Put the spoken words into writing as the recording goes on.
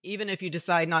even if you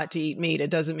decide not to eat meat, it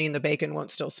doesn't mean the bacon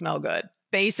won't still smell good.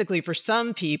 Basically, for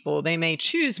some people, they may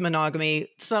choose monogamy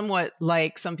somewhat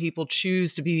like some people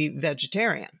choose to be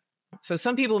vegetarian. So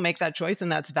some people make that choice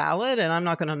and that's valid, and I'm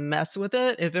not going to mess with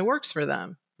it if it works for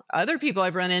them. Other people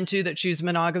I've run into that choose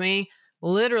monogamy,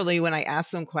 literally when I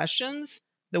ask them questions,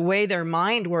 the way their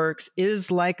mind works is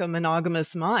like a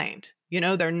monogamous mind.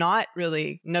 They're not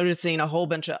really noticing a whole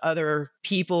bunch of other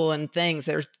people and things.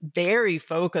 They're very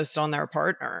focused on their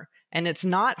partner. And it's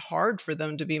not hard for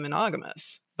them to be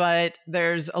monogamous. But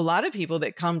there's a lot of people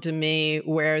that come to me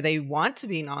where they want to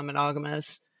be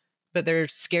non-monogamous, but they're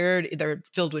scared. They're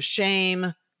filled with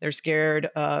shame. They're scared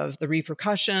of the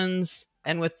repercussions.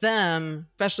 And with them,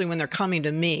 especially when they're coming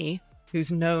to me, who's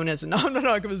known as a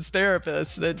non-monogamous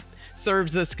therapist that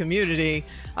serves this community,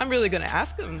 I'm really going to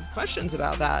ask them questions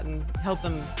about that and help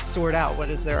them sort out what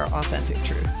is their authentic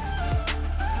truth.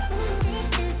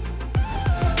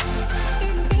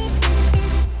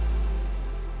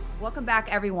 Welcome back,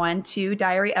 everyone, to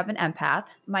Diary of an Empath.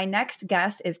 My next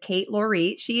guest is Kate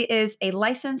Laurie. She is a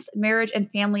licensed marriage and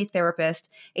family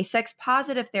therapist, a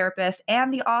sex-positive therapist,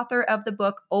 and the author of the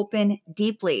book Open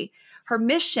Deeply. Her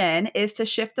mission is to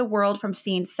shift the world from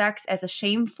seeing sex as a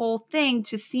shameful thing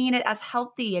to seeing it as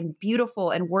healthy and beautiful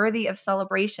and worthy of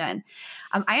celebration.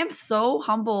 I am so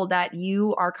humbled that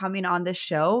you are coming on this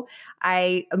show.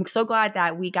 I am so glad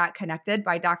that we got connected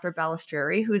by Dr.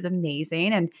 Balistreri, who's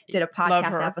amazing, and did a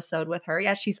podcast episode with her.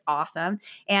 Yeah, she's awesome.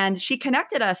 And she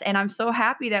connected us. And I'm so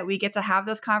happy that we get to have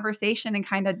this conversation and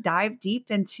kind of dive deep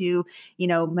into,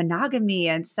 monogamy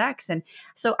and sex. And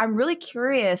so I'm really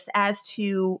curious as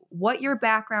to what your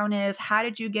background is. How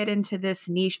did you get into this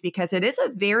niche? Because it is a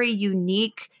very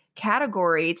unique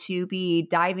category to be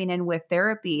diving in with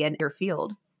therapy in your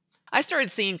field. I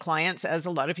started seeing clients, as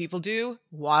a lot of people do,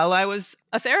 while I was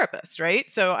a therapist, right?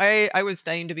 So I was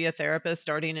studying to be a therapist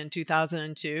starting in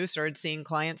 2002, started seeing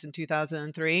clients in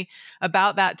 2003.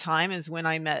 About that time is when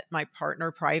I met my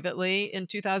partner privately in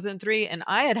 2003. And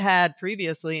I had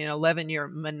previously an 11-year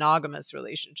monogamous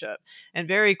relationship. And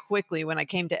very quickly, when I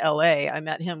came to LA, I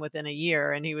met him within a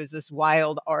year, and he was this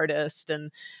wild artist. And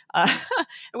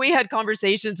we had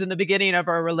conversations in the beginning of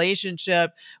our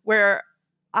relationship where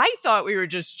I thought we were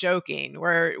just joking,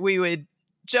 where we would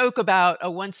joke about a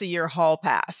once-a-year hall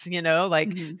pass,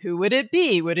 who would it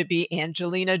be? Would it be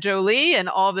Angelina Jolie and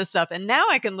all this stuff? And now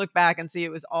I can look back and see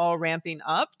it was all ramping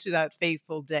up to that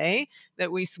fateful day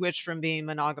that we switched from being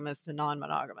monogamous to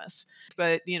non-monogamous.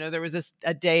 But, there was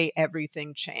a day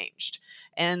everything changed.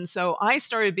 And so I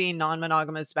started being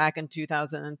non-monogamous back in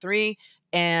 2003.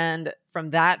 And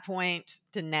from that point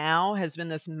to now has been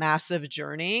this massive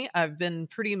journey. I've been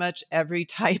pretty much every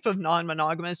type of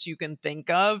non-monogamous you can think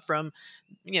of, from,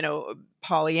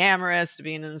 polyamorous to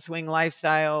being in the swing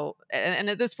lifestyle. And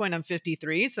at this point, I'm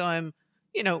 53. So I'm,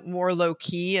 more low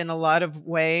key in a lot of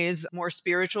ways, more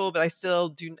spiritual, but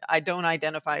I don't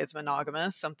identify as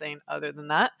monogamous, something other than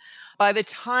that. By the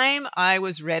time I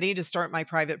was ready to start my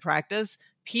private practice,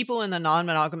 people in the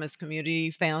non-monogamous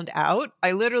community found out.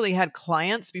 I literally had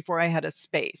clients before I had a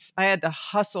space. I had to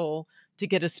hustle to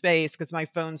get a space because my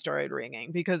phone started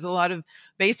ringing, because a lot of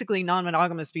basically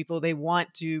non-monogamous people, they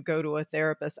want to go to a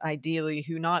therapist, ideally,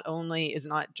 who not only is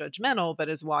not judgmental, but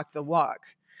has walked the walk,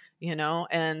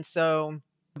 And so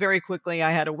very quickly,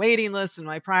 I had a waiting list in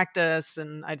my practice,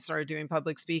 and I'd started doing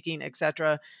public speaking,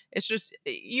 etc. It's just,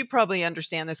 you probably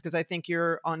understand this because I think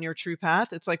you're on your true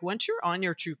path. It's like once you're on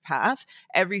your true path,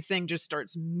 everything just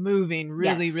starts moving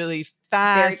really, really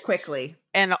fast. Very quickly.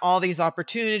 And all these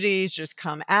opportunities just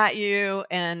come at you.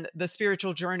 And the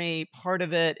spiritual journey, part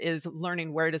of it is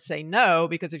learning where to say no,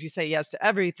 because if you say yes to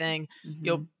everything,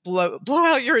 you'll blow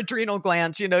out your adrenal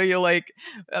glands, you'll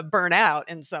burn out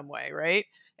in some way, right?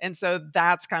 And so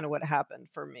that's kind of what happened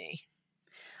for me.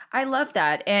 I love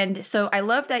that. And so I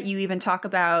love that you even talk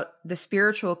about the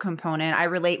spiritual component. I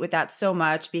relate with that so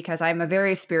much because I'm a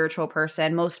very spiritual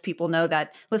person. Most people know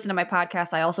that, listen to my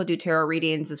podcast. I also do tarot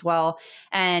readings as well.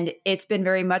 And it's been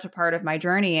very much a part of my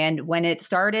journey. And when it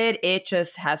started, it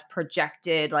just has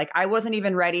projected. I wasn't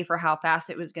even ready for how fast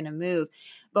it was going to move.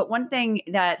 But one thing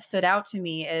that stood out to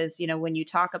me is, when you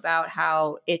talk about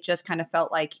how it just kind of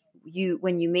felt like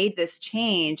when you made this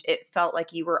change, it felt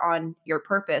like you were on your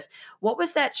purpose. What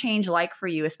was that change like for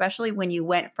you, especially when you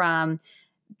went from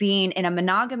being in a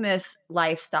monogamous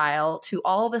lifestyle to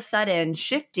all of a sudden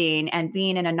shifting and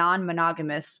being in a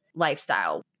non-monogamous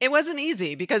lifestyle? It wasn't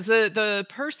easy because the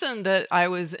person that I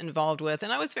was involved with,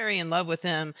 and I was very in love with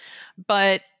him,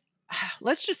 but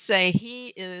let's just say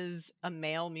he is a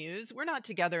male muse. We're not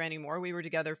together anymore. We were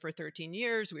together for 13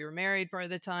 years. We were married part of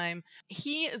the time.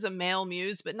 He is a male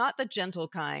muse, but not the gentle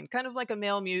kind, kind of like a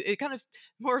male muse. It kind of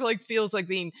more like feels like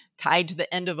being tied to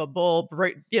the end of a bull,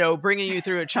 bringing you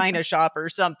through a china shop or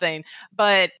something.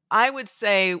 But I would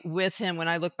say with him, when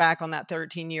I look back on that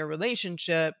 13-year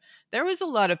relationship, there was a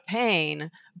lot of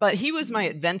pain, but he was my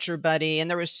adventure buddy, and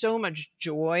there was so much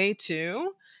joy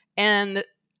too. And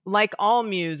like all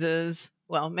muses,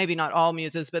 well, maybe not all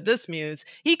muses, but this muse,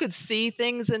 he could see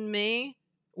things in me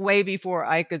way before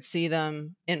I could see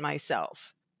them in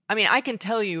myself. I mean, I can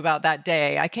tell you about that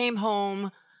day. I came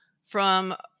home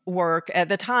from work. At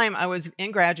the time, I was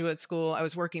in graduate school. I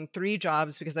was working 3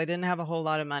 jobs because I didn't have a whole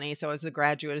lot of money. So I was a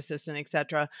graduate assistant,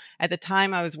 etc. At the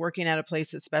time, I was working at a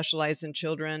place that specialized in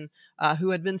children who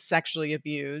had been sexually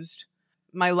abused.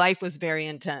 My life was very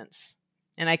intense.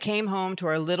 And I came home to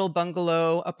our little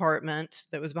bungalow apartment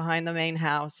that was behind the main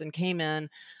house and came in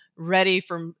ready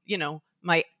for,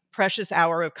 my precious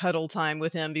hour of cuddle time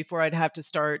with him before I'd have to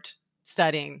start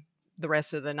studying the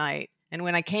rest of the night. And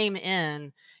when I came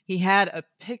in, he had a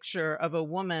picture of a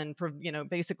woman,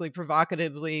 basically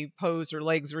provocatively posed, her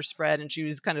legs were spread, and she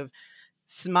was kind of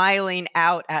smiling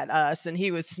out at us. And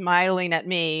he was smiling at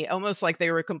me, almost like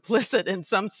they were complicit in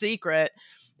some secret.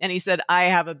 And he said, "I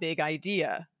have a big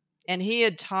idea." And he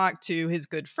had talked to his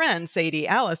good friend, Sadie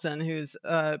Allison, who's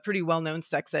a pretty well-known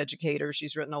sex educator.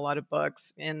 She's written a lot of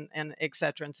books and et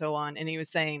cetera and so on. And he was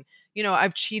saying,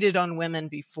 I've cheated on women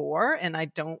before, and I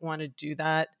don't want to do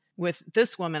that with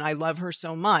this woman. I love her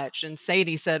so much. And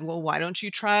Sadie said, "Well, why don't you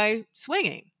try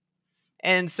swinging?"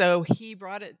 And so he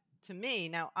brought it to me.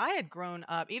 Now, I had grown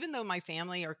up, even though my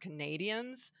family are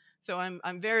Canadians, so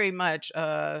I'm very much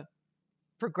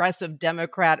progressive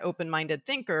Democrat, open-minded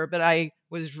thinker, but I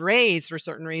was raised for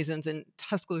certain reasons in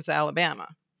Tuscaloosa, Alabama.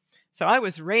 So I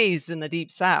was raised in the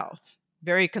Deep South,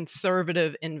 very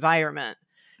conservative environment.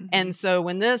 Mm-hmm. And so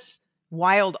when this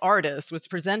wild artist was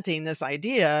presenting this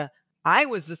idea, I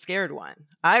was the scared one.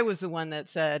 I was the one that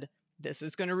said, "This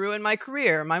is going to ruin my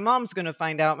career. My mom's going to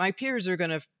find out. My peers are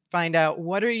going to find out.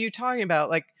 What are you talking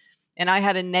about?" And I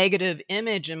had a negative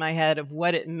image in my head of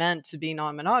what it meant to be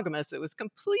non-monogamous. It was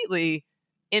completely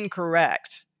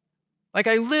incorrect.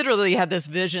 I literally had this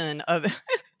vision of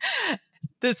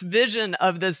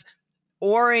this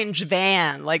orange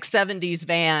van, like 70s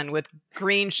van with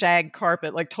green shag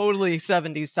carpet, like totally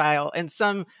 70s style, and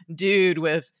some dude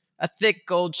with a thick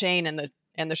gold chain and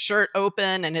the shirt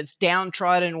open and his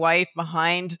downtrodden wife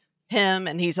behind him,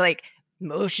 and he's like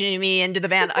motioning me into the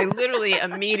van. I literally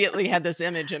immediately had this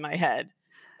image in my head.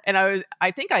 And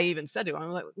I think I even said to him, I'm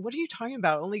like, "What are you talking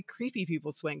about? Only creepy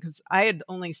people swing." Because I had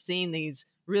only seen these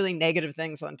really negative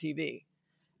things on TV.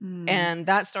 And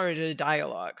that started a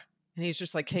dialogue. And he's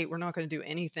just like, "Kate, we're not going to do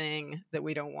anything that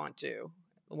we don't want to.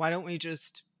 Why don't we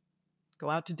just go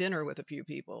out to dinner with a few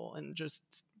people and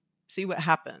just see what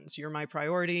happens? You're my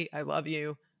priority. I love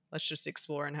you. Let's just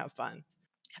explore and have fun."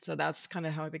 So that's kind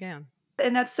of how it began.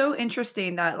 And that's so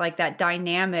interesting that that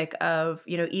dynamic of,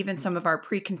 even some of our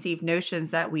preconceived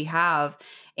notions that we have.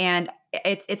 And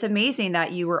it's amazing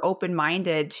that you were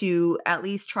open-minded to at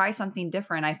least try something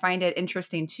different. I find it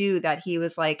interesting too, that he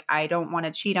was like, "I don't want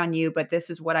to cheat on you, but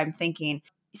this is what I'm thinking."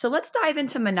 So let's dive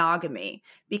into monogamy,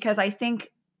 because I think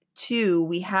too,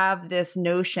 we have this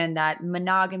notion that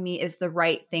monogamy is the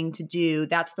right thing to do.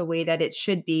 That's the way that it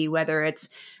should be, whether it's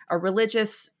a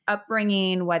religious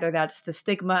upbringing, whether that's the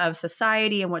stigma of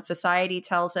society and what society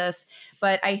tells us.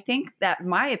 But I think that, in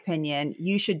my opinion,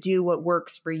 you should do what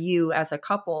works for you as a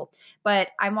couple. But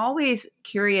I'm always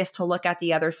curious to look at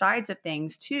the other sides of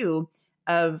things too,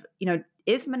 of,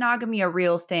 is monogamy a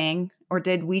real thing? Or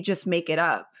did we just make it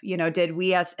up? Did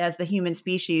we as the human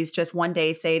species just one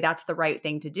day say that's the right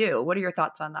thing to do? What are your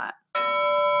thoughts on that?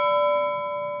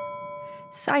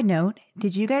 Side note,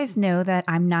 did you guys know that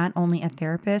I'm not only a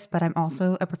therapist, but I'm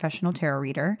also a professional tarot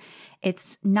reader?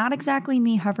 It's not exactly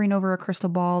me hovering over a crystal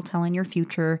ball telling your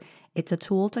future. It's a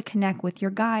tool to connect with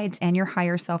your guides and your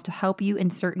higher self to help you in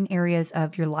certain areas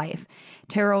of your life.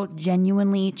 Tarot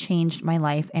genuinely changed my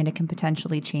life, and it can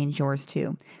potentially change yours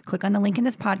too. Click on the link in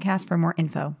this podcast for more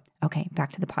info. Okay,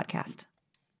 back to the podcast.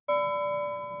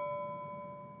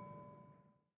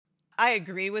 I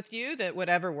agree with you that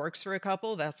whatever works for a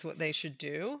couple, that's what they should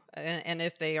do. And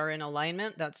if they are in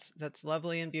alignment, that's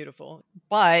lovely and beautiful.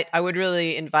 But I would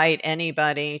really invite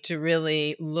anybody to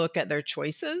really look at their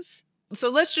choices.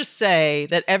 So let's just say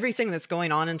that everything that's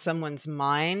going on in someone's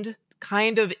mind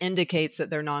kind of indicates that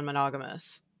they're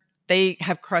non-monogamous. They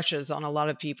have crushes on a lot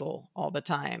of people all the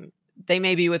time. they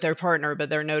may be with their partner, but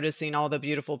they're noticing all the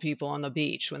beautiful people on the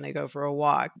beach when they go for a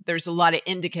walk. There's a lot of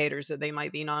indicators that they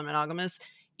might be non-monogamous.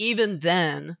 Even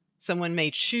then, someone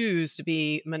may choose to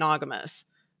be monogamous.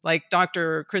 Like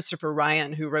Dr. Christopher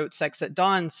Ryan, who wrote Sex at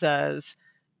Dawn, says,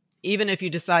 even if you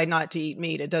decide not to eat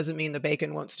meat, it doesn't mean the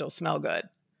bacon won't still smell good.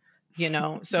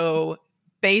 So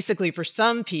basically for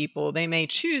some people, they may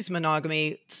choose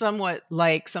monogamy somewhat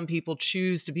like some people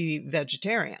choose to be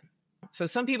vegetarian. So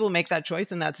some people make that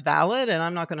choice and that's valid, and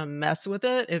I'm not going to mess with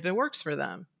it if it works for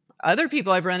them. Other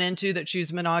people I've run into that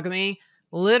choose monogamy,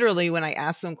 literally when I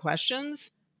ask them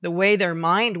questions, the way their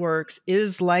mind works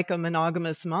is like a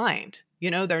monogamous mind.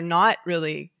 They're not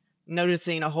really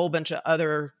noticing a whole bunch of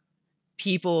other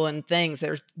people and things.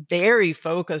 They're very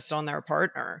focused on their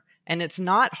partner, and it's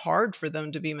not hard for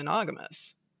them to be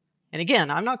monogamous. And again,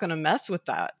 I'm not going to mess with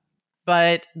that.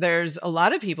 But there's a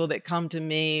lot of people that come to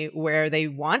me where they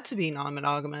want to be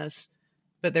non-monogamous,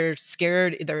 but they're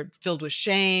scared. They're filled with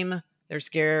shame. They're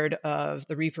scared of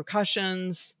the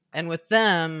repercussions. And with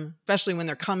them, especially when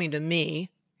they're coming to me,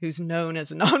 who's known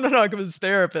as a non-monogamous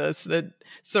therapist that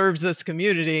serves this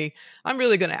community, I'm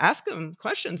really going to ask them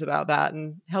questions about that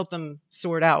and help them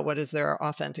sort out what is their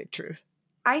authentic truth.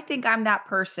 I think I'm that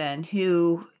person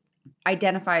who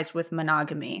identifies with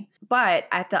monogamy. But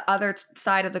at the other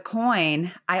side of the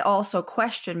coin, I also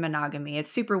question monogamy.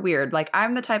 It's super weird. Like,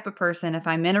 I'm the type of person, if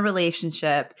I'm in a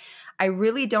relationship, I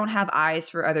really don't have eyes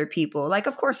for other people. Like,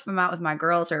 of course, if I'm out with my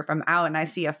girls or if I'm out and I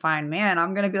see a fine man,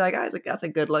 I'm going to be like, oh, that's a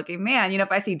good looking man.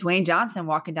 If I see Dwayne Johnson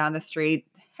walking down the street,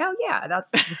 hell yeah,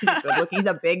 he's good looking. He's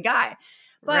a big guy.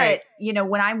 But, right.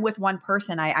 When I'm with one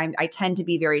person, I tend to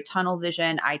be very tunnel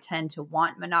vision. I tend to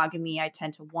want monogamy. I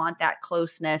tend to want that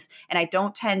closeness. And I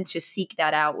don't tend to seek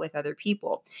that out with other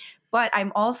people. But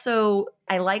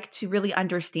I like to really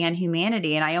understand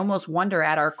humanity. And I almost wonder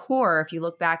at our core, if you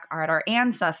look back at our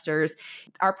ancestors,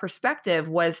 our perspective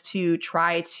was to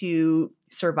try to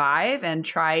survive and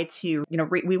try to,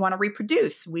 we want to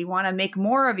reproduce. We want to make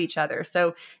more of each other.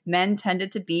 So men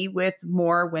tended to be with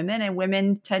more women and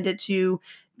women tended to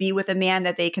be with a man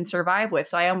that they can survive with.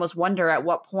 So I almost wonder at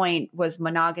what point was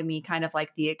monogamy kind of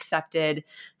like the accepted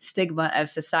stigma of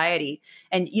society.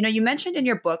 And, you mentioned in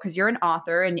your book, because you're an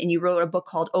author and you wrote a book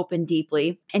called Open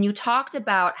Deeply, and you talked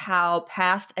about how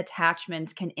past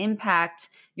attachments can impact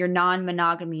your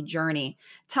non-monogamy journey.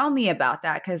 Tell me about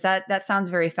that, because that sounds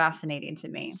very fascinating to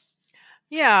me.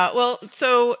 Yeah, well,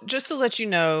 so just to let you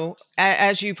know,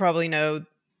 as you probably know,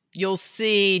 you'll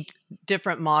see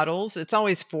different models. It's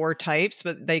always 4 types,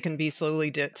 but they can be slightly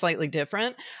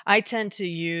different. I tend to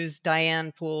use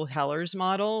Diane Poole Heller's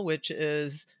model, which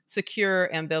is secure,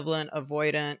 ambivalent,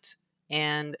 avoidant,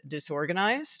 and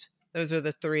disorganized. Those are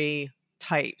the 3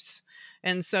 types.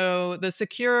 And so the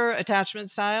secure attachment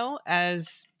style,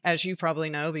 as you probably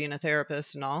know, being a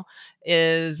therapist and all,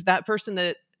 is that person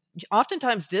that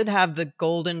oftentimes did have the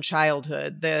golden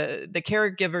childhood. The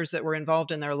caregivers that were involved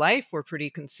in their life were pretty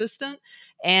consistent,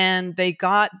 and they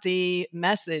got the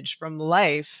message from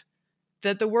life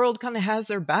that the world kind of has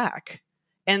their back.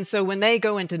 And so when they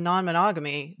go into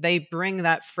non-monogamy, they bring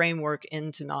that framework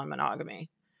into non-monogamy.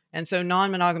 And so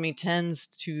non-monogamy tends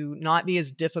to not be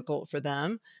as difficult for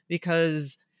them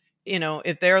because,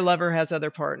 if their lover has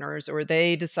other partners or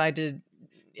they decide to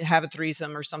have a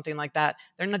threesome or something like that,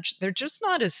 they're just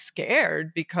not as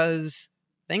scared because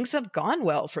things have gone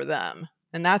well for them.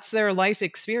 And that's their life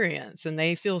experience and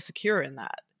they feel secure in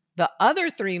that. The other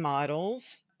 3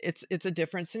 models, it's a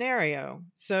different scenario.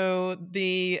 So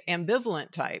the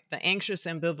ambivalent type, the anxious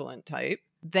ambivalent type,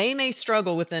 they may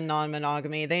struggle within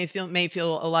non-monogamy. They may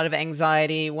feel a lot of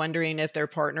anxiety, wondering if their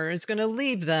partner is going to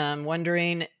leave them,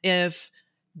 wondering if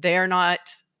they're not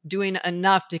doing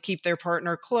enough to keep their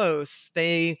partner close.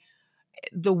 The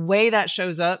way that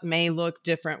shows up may look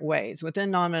different ways.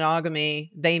 Within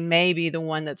non-monogamy, they may be the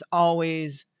one that's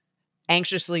always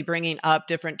anxiously bringing up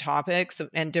different topics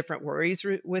and different worries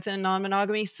within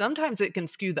non-monogamy. Sometimes it can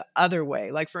skew the other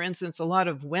way. Like, for instance, a lot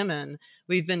of women,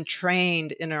 we've been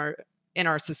trained in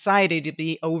our society to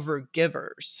be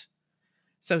overgivers.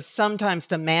 So sometimes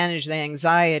to manage the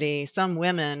anxiety, some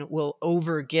women will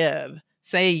overgive,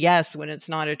 say yes when it's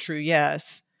not a true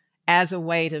yes, as a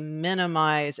way to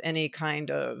minimize any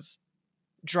kind of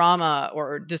drama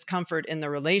or discomfort in the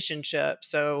relationship.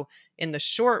 So in the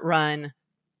short run,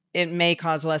 it may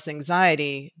cause less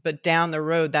anxiety, but down the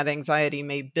road, that anxiety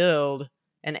may build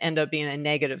and end up being a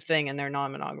negative thing in their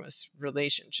non-monogamous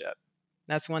relationship.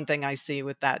 That's one thing I see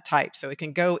with that type. So it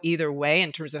can go either way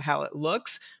in terms of how it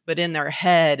looks, but in their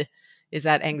head is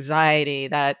that anxiety,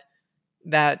 that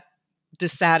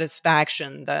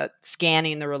dissatisfaction, that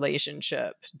scanning the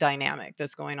relationship dynamic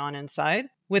that's going on inside.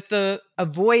 With the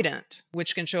avoidant,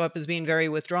 which can show up as being very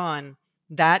withdrawn,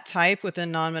 that type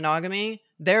within non-monogamy,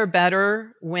 they're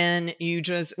better when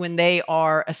they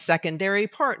are a secondary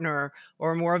partner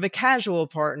or more of a casual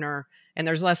partner, and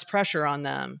there's less pressure on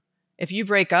them. If you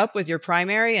break up with your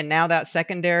primary and now that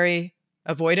secondary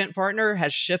avoidant partner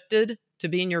has shifted to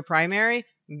being your primary,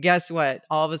 guess what?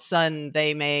 All of a sudden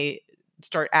they may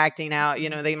start acting out,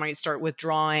 they might start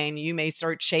withdrawing, you may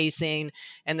start chasing,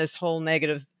 and this whole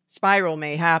negative spiral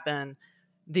may happen.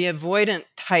 The avoidant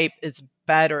type is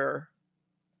better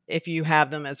if you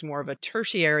have them as more of a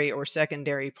tertiary or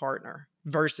secondary partner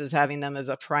versus having them as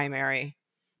a primary.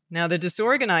 Now, the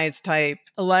disorganized type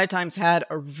a lot of times had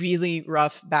a really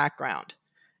rough background.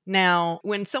 Now,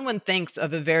 when someone thinks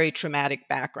of a very traumatic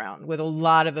background with a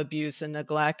lot of abuse and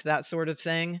neglect, that sort of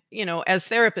thing, as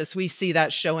therapists, we see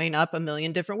that showing up a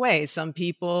million different ways. Some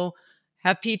people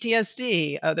have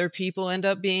PTSD. Other people end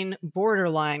up being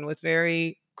borderline with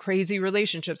very crazy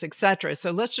relationships, etc. So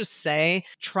let's just say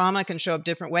trauma can show up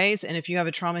different ways. And if you have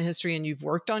a trauma history and you've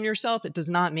worked on yourself, it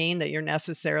does not mean that you're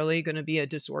necessarily going to be a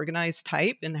disorganized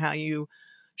type in how you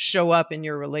show up in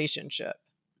your relationship.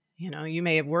 You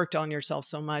may have worked on yourself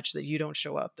so much that you don't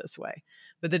show up this way.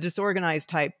 But the disorganized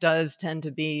type does tend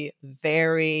to be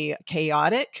very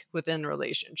chaotic within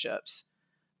relationships,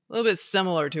 a little bit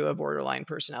similar to a borderline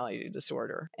personality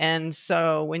disorder. And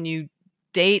so when you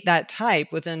date that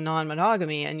type within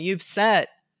non-monogamy and you've set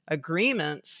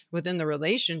agreements within the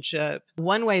relationship,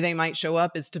 one way they might show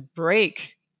up is to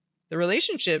break the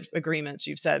relationship agreements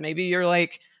you've set. Maybe you're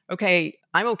like, okay,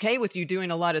 I'm okay with you doing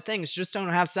a lot of things, just don't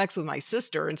have sex with my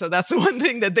sister. And so that's the one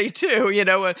thing that they do,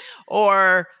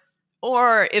 or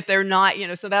if they're not,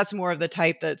 so that's more of the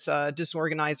type that's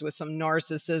disorganized with some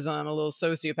narcissism, a little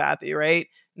sociopathy, right?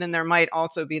 And then there might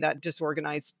also be that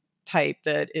disorganized type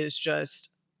that is just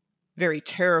very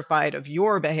terrified of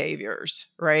your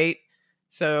behaviors, right?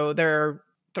 So they're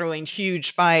throwing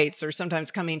huge fights or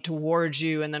sometimes coming towards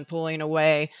you and then pulling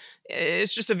away.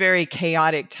 It's just a very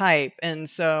chaotic type. And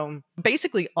so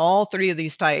basically all three of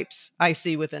these types I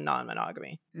see within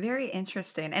non-monogamy. Very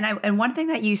interesting. And one thing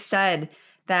that you said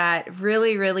that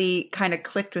really, really kind of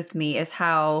clicked with me is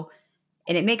how,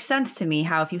 and it makes sense to me,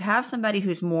 how if you have somebody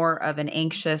who's more of an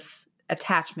anxious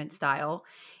attachment style,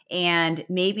 and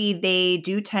maybe they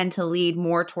do tend to lead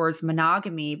more towards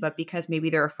monogamy, but because maybe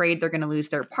they're afraid they're going to lose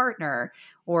their partner,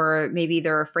 or maybe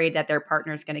they're afraid that their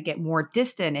partner is going to get more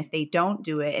distant if they don't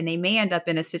do it. And they may end up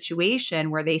in a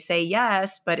situation where they say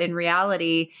yes, but in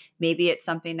reality, maybe it's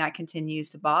something that continues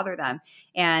to bother them.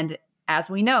 And as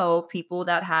we know, people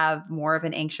that have more of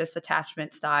an anxious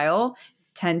attachment style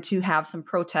tend to have some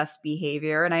protest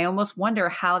behavior. And I almost wonder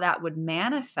how that would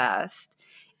manifest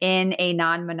in a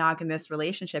non-monogamous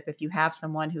relationship if you have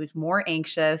someone who's more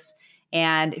anxious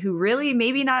and who really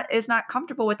maybe is not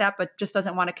comfortable with that, but just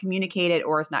doesn't want to communicate it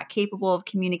or is not capable of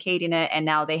communicating it. And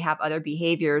now they have other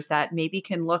behaviors that maybe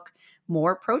can look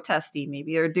more protesty.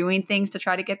 Maybe they're doing things to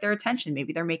try to get their attention.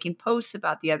 Maybe they're making posts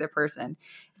about the other person.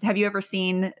 Have you ever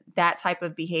seen that type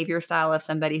of behavior style of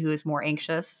somebody who is more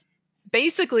anxious?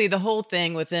 Basically, the whole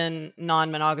thing within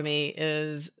non-monogamy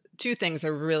is two things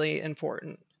are really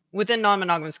important. Within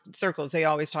non-monogamous circles, they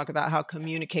always talk about how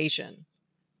communication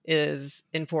is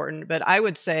important. But I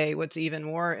would say what's even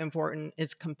more important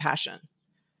is compassion.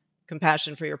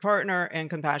 Compassion for your partner and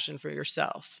compassion for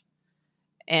yourself.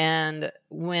 And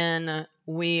when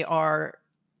we are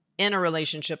in a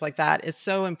relationship like that, it's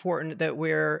so important that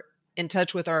we're in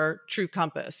touch with our true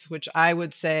compass, which I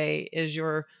would say is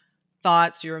your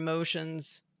thoughts, your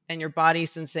emotions, and your body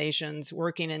sensations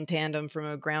working in tandem from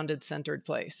a grounded, centered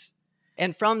place.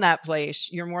 And from that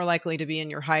place, you're more likely to be in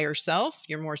your higher self,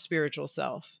 your more spiritual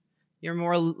self.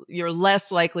 You're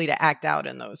less likely to act out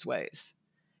in those ways.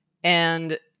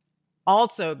 And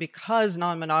also, because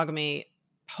non-monogamy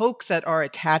pokes at our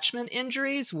attachment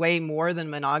injuries way more than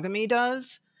monogamy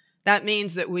does, that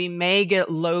means that we may get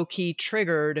low-key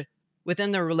triggered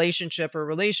within the relationship or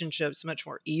relationships much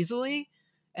more easily.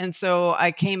 And so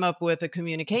I came up with a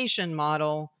communication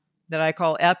model that I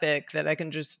call EPIC that I can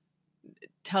just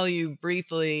tell you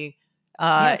briefly.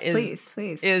 Yes,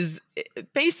 please. Is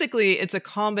basically, it's a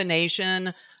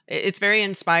combination. It's very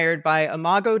inspired by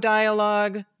Imago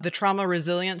Dialogue, the trauma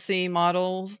resiliency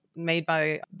models made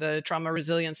by the Trauma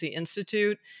Resiliency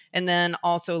Institute, and then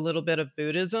also a little bit of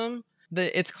Buddhism.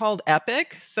 It's called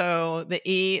EPIC. So the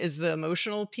E is the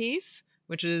emotional piece,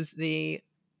 which is the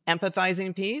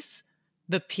empathizing piece.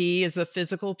 The P is the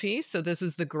physical piece. So this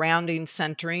is the grounding,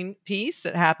 centering piece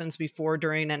that happens before,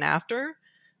 during, and after.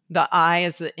 The I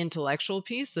is the intellectual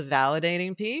piece, the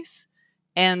validating piece.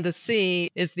 And the C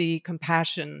is the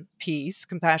compassion piece,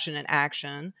 compassion in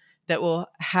action. that will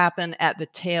happen at the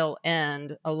tail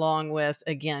end, along with,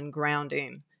 again,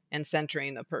 grounding and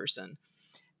centering the person.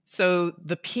 So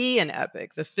the P in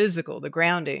Epic, the physical, the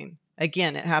grounding,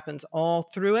 again, it happens all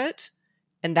through it.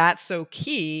 And that's so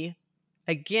key,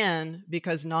 again,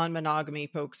 because non-monogamy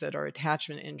pokes at our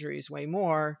attachment injuries way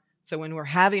more. So when we're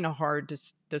having a hard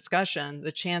discussion,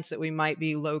 the chance that we might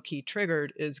be low-key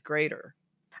triggered is greater.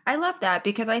 I love that,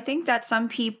 because I think that some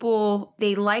people,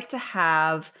 they like to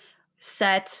have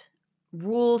set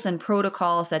rules and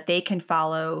protocols that they can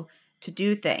follow to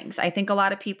do things. I think a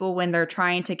lot of people, when they're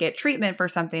trying to get treatment for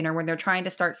something, or when they're trying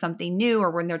to start something new, or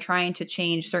when they're trying to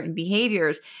change certain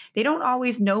behaviors, they don't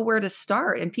always know where to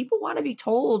start. And people want to be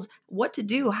told what to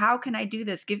do. How can I do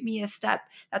this? Give me a step.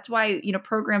 That's why,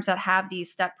 programs that have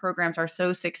these step programs are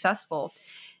so successful.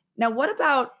 Now, what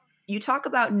about, you talk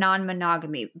about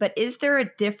non-monogamy, but is there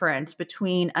a difference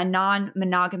between a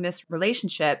non-monogamous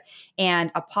relationship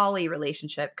and a poly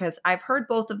relationship? Because I've heard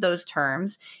both of those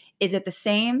terms. Is it the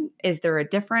same? Is there a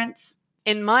difference?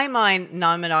 In my mind,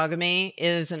 non-monogamy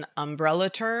is an umbrella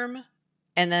term.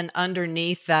 And then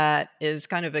underneath that is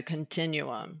kind of a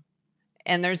continuum.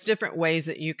 And there's different ways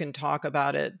that you can talk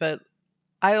about it. But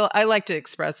I like to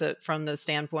express it from the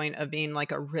standpoint of being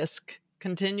like a risk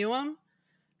continuum.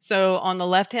 So on the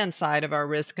left-hand side of our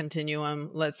risk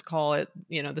continuum, let's call it,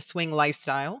 the swing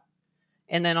lifestyle.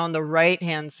 And then on the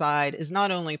right-hand side is not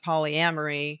only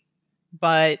polyamory,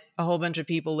 but a whole bunch of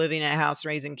people living in a house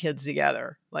raising kids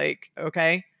together.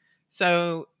 Okay.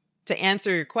 So to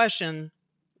answer your question,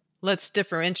 let's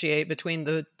differentiate between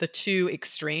the two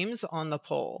extremes on the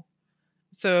pole.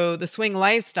 So the swing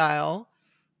lifestyle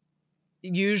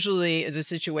usually is a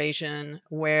situation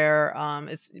where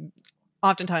it's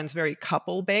oftentimes very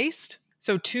couple-based.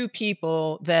 So two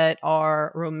people that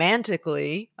are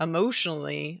romantically,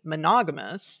 emotionally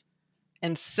monogamous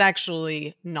and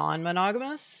sexually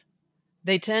non-monogamous,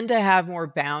 they tend to have more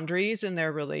boundaries in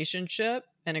their relationship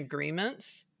and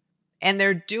agreements. And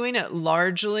they're doing it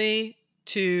largely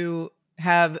to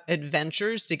have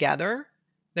adventures together.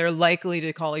 They're likely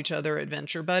to call each other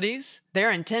adventure buddies.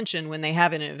 Their intention when they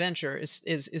have an adventure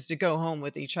is to go home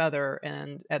with each other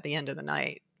and at the end of the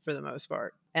night, for the most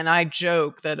part. And I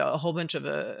joke that a whole bunch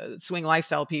of swing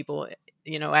lifestyle people,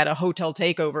 at a hotel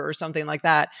takeover or something like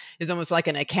that, is almost like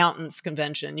an accountant's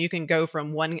convention. You can go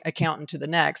from one accountant to the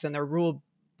next and their rule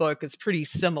book is pretty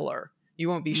similar. You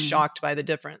won't be shocked by the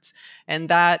difference. And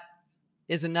that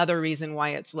is another reason why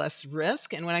it's less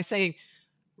risk. And when I say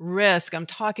risk, I'm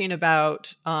talking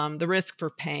about the risk for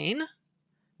pain.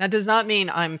 That does not mean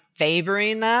I'm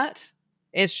favoring that.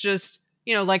 It's just,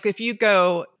 like if you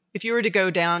were to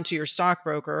go down to your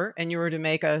stockbroker and you were to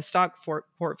make a stock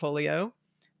portfolio,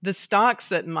 the stocks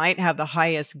that might have the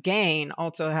highest gain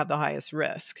also have the highest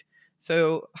risk.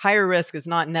 So higher risk is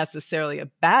not necessarily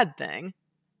a bad thing.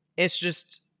 It's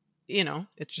just,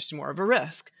 it's just more of a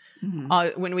risk.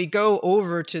 Mm-hmm. When we go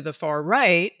over to the far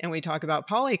right and we talk about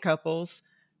poly couples,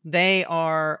 they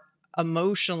are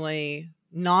emotionally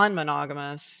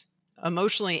non-monogamous,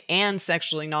 emotionally and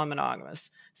sexually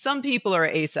non-monogamous. Some people are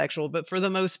asexual, but for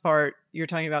the most part, you're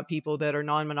talking about people that are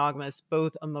non-monogamous,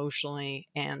 both emotionally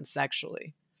and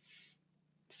sexually.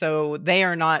 So they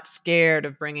are not scared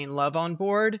of bringing love on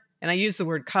board. And I use the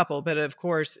word couple, but of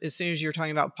course, as soon as you're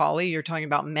talking about poly, you're talking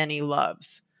about many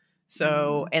loves.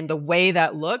 So, and the way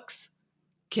that looks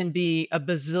can be a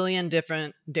bazillion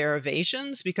different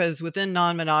derivations, because within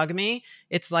non-monogamy,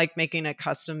 it's like making a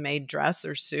custom-made dress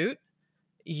or suit.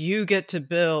 You get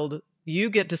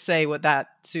to say what that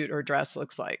suit or dress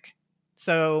looks like.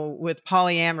 So with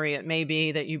polyamory, it may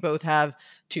be that you both have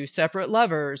two separate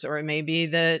lovers, or it may be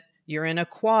that you're in a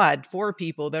quad, 4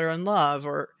 people that are in love,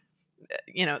 or,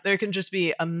 there can just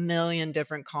be a million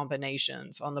different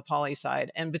combinations on the poly side.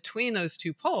 And between those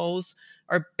two poles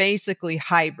are basically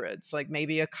hybrids, like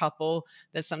maybe a couple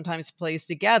that sometimes plays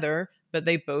together, but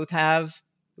they both have,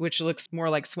 which looks more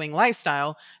like swing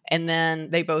lifestyle. And then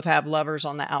they both have lovers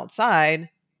on the outside,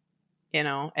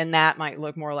 and that might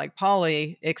look more like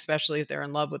poly, especially if they're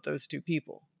in love with those two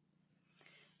people.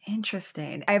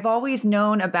 Interesting. I've always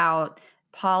known about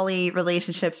poly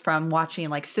relationships from watching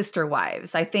like Sister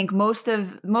Wives. I think most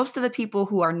of the people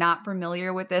who are not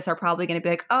familiar with this are probably going to be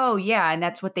like, oh yeah, and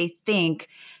that's what they think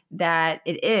that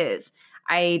it is.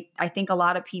 I think a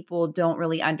lot of people don't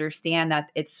really understand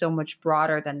that it's so much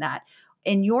broader than that.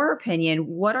 In your opinion,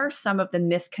 what are some of the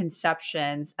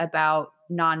misconceptions about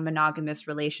non-monogamous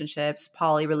relationships,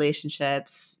 poly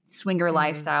relationships, swinger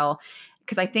lifestyle?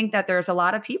 Because I think that there's a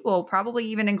lot of people, probably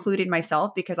even including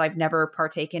myself, because I've never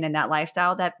partaken in that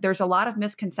lifestyle, that there's a lot of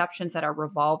misconceptions that are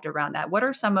revolved around that. What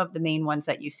are some of the main ones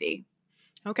that you see?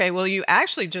 Okay, well, you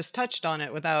actually just touched on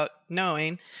it without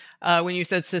knowing when you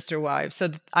said sister wives. So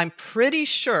I'm pretty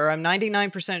sure, I'm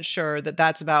 99% sure that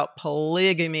that's about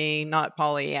polygamy, not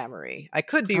polyamory. I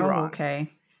could be Oh, wrong, okay.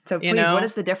 So you please, what know?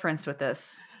 is the difference with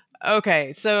this?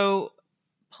 Okay, so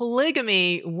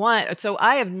polygamy, so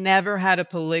I have never had a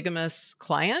polygamous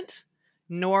client,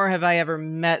 nor have I ever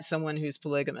met someone who's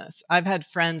polygamous. I've had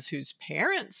friends whose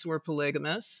parents were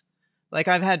polygamous. Like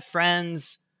I've had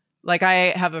friends, like I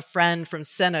have a friend from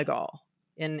Senegal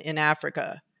in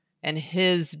Africa, and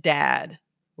his dad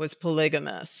was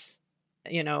polygamous,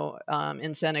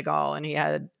 in Senegal, and he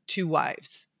had two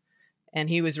wives, and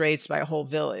he was raised by a whole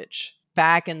village.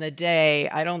 Back in the day,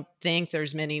 I don't think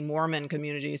there's many Mormon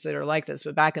communities that are like this,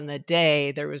 but back in the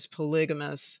day, there was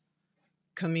polygamous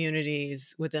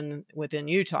communities within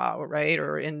Utah, right?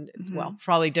 Or Hmm.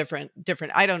 probably different.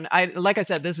 Like I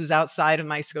said, this is outside of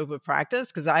my scope of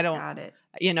practice because I don't, Got it.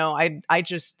 I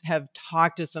just have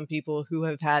talked to some people who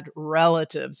have had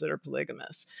relatives that are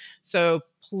polygamous. So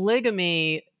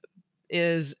polygamy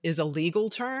is a legal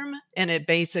term, and it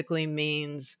basically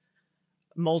means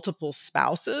multiple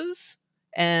spouses.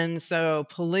 And so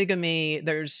polygamy,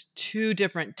 there's two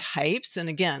different types. And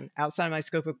again, outside of my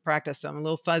scope of practice, so I'm a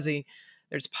little fuzzy.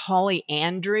 There's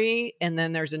polyandry, and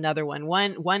then there's another one.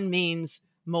 One means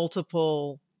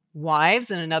multiple wives,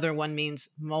 and another one means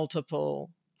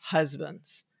multiple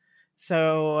husbands.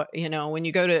 So, when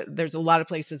you go there's a lot of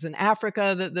places in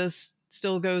Africa that this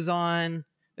still goes on.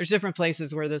 There's different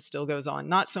places where this still goes on,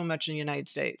 not so much in the United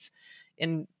States.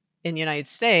 In the United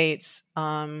States,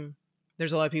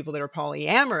 there's a lot of people that are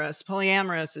polyamorous.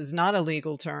 Polyamorous is not a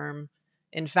legal term.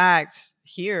 In fact,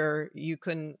 here you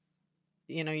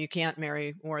can't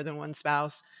marry more than one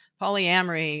spouse.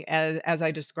 Polyamory, as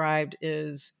I described,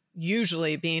 is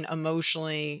usually being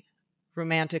emotionally,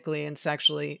 romantically, and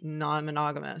sexually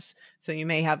non-monogamous. So you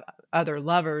may have other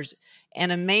lovers.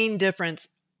 And a main difference,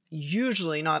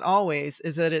 usually, not always,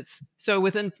 is that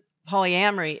within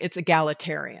polyamory, it's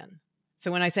egalitarian.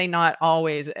 So when I say not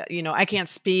always, I can't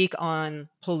speak on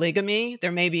polygamy.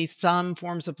 There may be some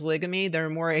forms of polygamy that are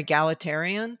more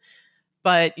egalitarian,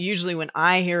 but usually when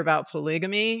I hear about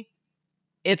polygamy,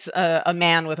 it's a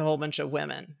man with a whole bunch of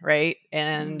women, right?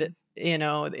 And,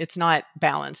 Mm-hmm. it's not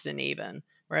balanced and even.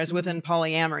 Whereas Mm-hmm. within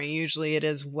polyamory, usually it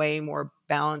is way more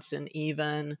balanced and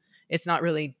even. It's not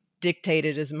really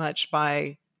dictated as much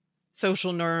by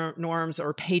social norms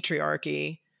or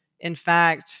patriarchy. In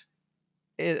fact,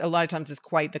 a lot of times it's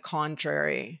quite the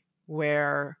contrary,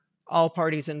 where all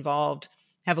parties involved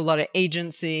have a lot of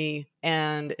agency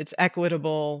and it's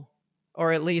equitable,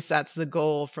 or at least that's the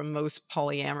goal from most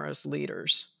polyamorous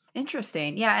leaders.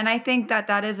 Interesting. Yeah. And I think that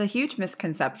that is a huge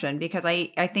misconception because I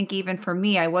think even for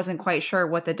me, I wasn't quite sure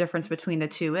what the difference between the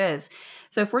two is.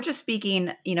 So if we're just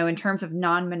speaking, in terms of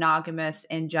non monogamous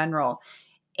in general,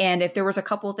 and if there was a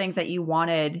couple of things that you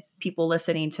wanted people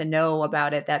listening to know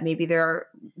about it, that maybe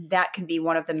that can be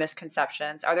one of the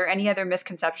misconceptions. Are there any other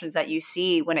misconceptions that you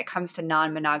see when it comes to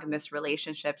non monogamous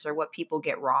relationships or what people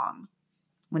get wrong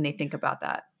when they think about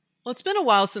that? Well, it's been a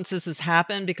while since this has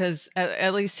happened because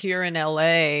at least here in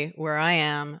LA, where I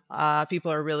am,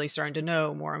 people are really starting to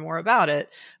know more and more about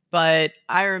it. But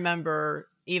I remember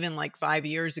even like 5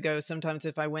 years ago, sometimes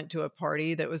if I went to a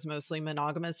party that was mostly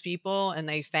monogamous people and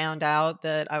they found out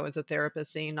that I was a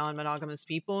therapist seeing non-monogamous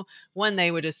people, one, they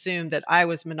would assume that I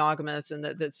was monogamous and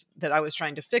that I was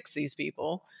trying to fix these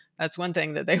people. That's one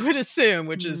thing that they would assume,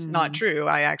 which is not Mm. true.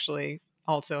 I actually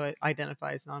also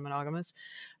identify as non-monogamous.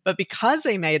 But because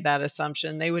they made that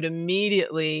assumption, they would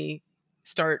immediately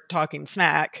start talking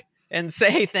smack and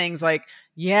say things like,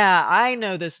 yeah, I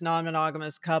know this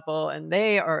non-monogamous couple and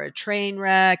they are a train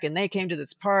wreck and they came to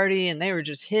this party and they were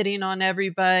just hitting on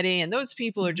everybody. And those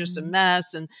people are just a Mhm.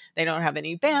 mess and they don't have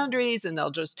any boundaries and they'll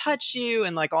just touch you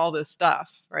and like all this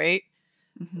stuff, right?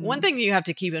 One Mhm. thing you have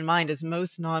to keep in mind is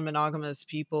most non-monogamous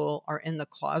people are in the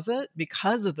closet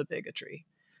because of the bigotry.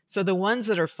 So the ones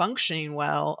that are functioning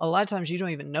well, a lot of times you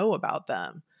don't even know about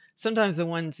them. Sometimes the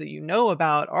ones that you know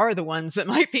about are the ones that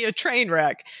might be a train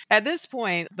wreck. At this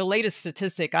point, the latest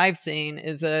statistic I've seen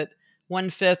is that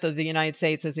 1/5 of the United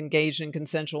States has engaged in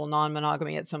consensual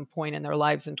non-monogamy at some point in their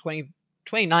lives, and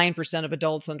 29% of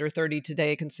adults under 30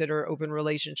 today consider open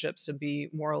relationships to be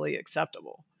morally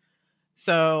acceptable.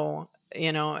 So,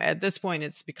 at this point,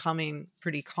 it's becoming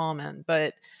pretty common.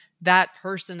 But that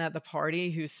person at the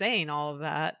party who's saying all of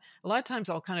that, a lot of times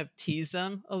I'll kind of tease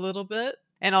them a little bit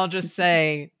and I'll just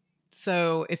say,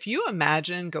 so if you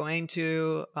imagine going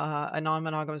to a non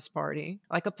monogamous party,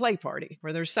 like a play party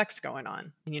where there's sex going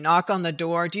on, and you knock on the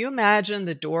door, do you imagine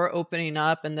the door opening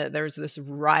up and that there's this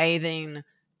writhing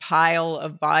pile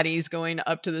of bodies going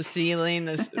up to the ceiling,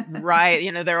 this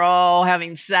riot, they're all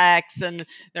having sex and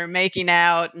they're making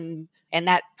out, and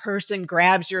that person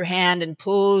grabs your hand and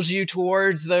pulls you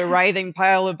towards the writhing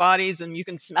pile of bodies, and you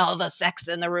can smell the sex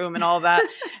in the room and all that.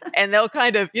 And they'll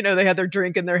kind of, they have their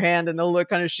drink in their hand and they'll look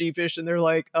kind of sheepish and they're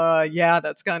like, yeah,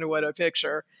 that's kind of what I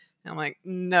picture. And I'm like,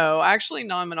 no, actually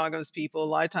non-monogamous people a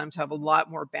lot of times have a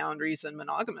lot more boundaries than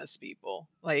monogamous people.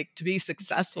 Like, to be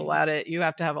successful at it, you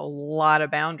have to have a lot of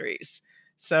boundaries.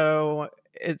 So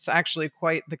it's actually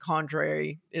quite the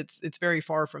contrary. It's very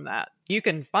far from that. You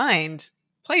can find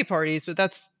play parties, but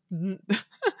that's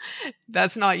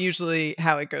not usually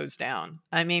how it goes down.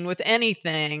 I mean, with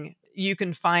anything, you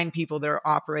can find people that are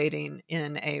operating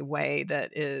in a way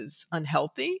that is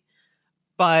unhealthy,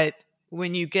 but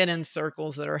when you get in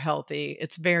circles that are healthy,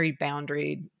 it's very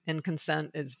boundaried, and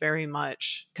consent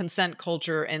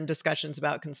culture and discussions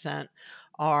about consent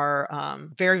are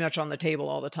very much on the table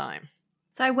all the time.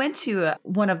 So I went to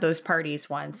one of those parties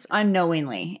once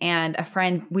unknowingly, and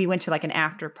we went to like an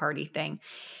after party thing.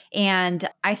 And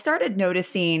I started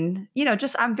noticing,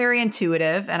 I'm very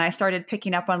intuitive, and I started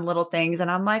picking up on little things,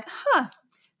 and I'm like,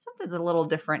 something's a little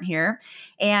different here.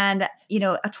 And,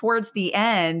 towards the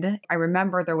end, I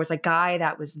remember there was a guy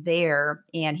that was there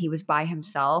and he was by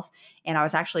himself, and I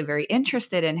was actually very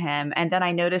interested in him. And then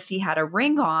I noticed he had a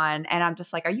ring on, and I'm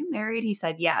just like, are you married? He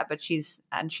said, yeah, but she's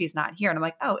not here. And I'm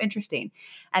like, oh, interesting.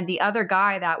 And the other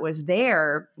guy that was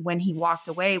there when he walked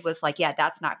away was like, yeah,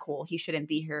 that's not cool. He shouldn't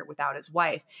be here without his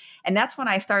wife. And that's when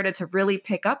I started to really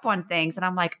pick up on things. And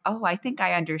I'm like, oh, I think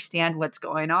I understand what's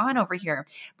going on over here.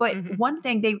 But one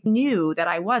thing they knew that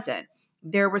I wasn't.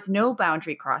 There was no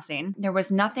boundary crossing. There was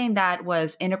nothing that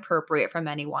was inappropriate from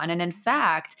anyone. And in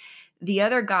fact, the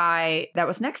other guy that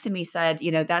was next to me said,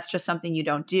 that's just something you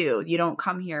don't do. You don't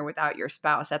come here without your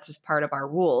spouse. That's just part of our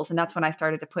rules. And that's when I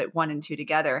started to put 1 and 2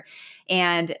 together.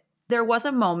 And there was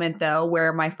a moment, though,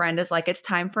 where my friend is like, it's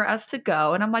time for us to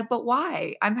go. And I'm like, but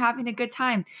why? I'm having a good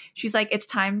time. She's like, it's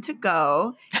time to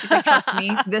go. She's like, trust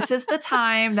me, this is the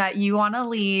time that you want to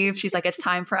leave. She's like, it's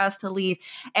time for us to leave.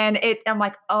 And I'm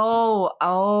like,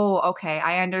 oh, okay.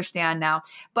 I understand now.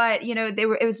 But,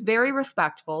 it was very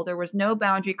respectful. There was no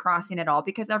boundary crossing at all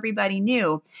because everybody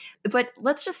knew. But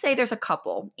let's just say there's a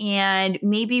couple, and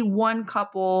maybe one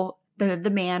couple,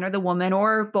 the man or the woman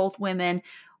or both women,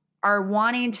 are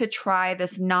wanting to try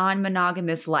this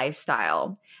non-monogamous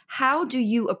lifestyle. How do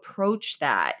you approach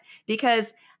that?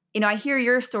 Because, I hear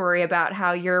your story about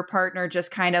how your partner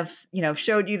just kind of,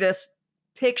 showed you this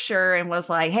picture and was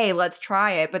like, hey, let's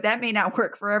try it. But that may not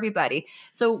work for everybody.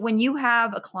 So when you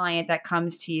have a client that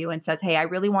comes to you and says, hey, I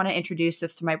really want to introduce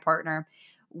this to my partner,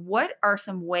 what are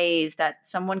some ways that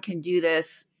someone can do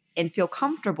this and feel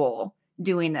comfortable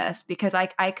doing this? Because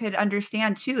I could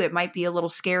understand too, it might be a little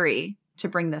scary to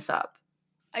bring this up.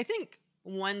 I think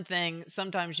one thing,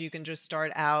 sometimes you can just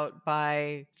start out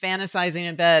by fantasizing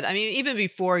in bed. I mean, even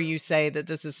before you say that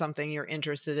this is something you're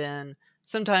interested in,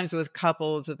 sometimes with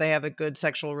couples, if they have a good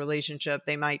sexual relationship,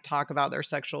 they might talk about their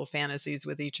sexual fantasies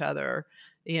with each other,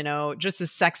 just a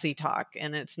sexy talk,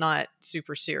 and it's not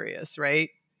super serious, right?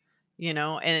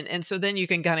 And so then you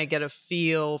can kind of get a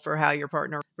feel for how your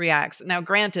partner reacts. Now,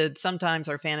 granted, sometimes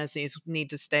our fantasies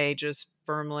need to stay just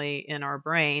firmly in our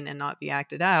brain and not be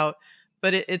acted out,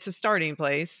 but it's a starting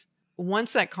place.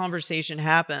 Once that conversation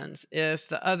happens,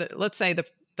 if let's say the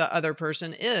other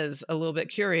person is a little bit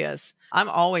curious, I'm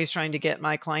always trying to get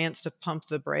my clients to pump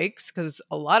the brakes, because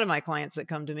a lot of my clients that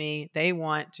come to me, they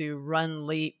want to run,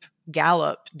 leap,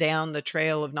 gallop down the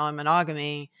trail of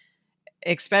non-monogamy,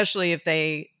 especially if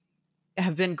they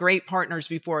have been great partners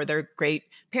before. They're great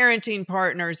parenting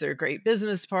partners. They're great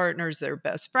business partners. They're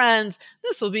best friends.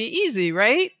 This will be easy,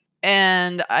 right?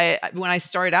 And when I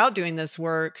started out doing this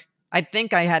work, I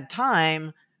think I had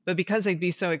time, but because they'd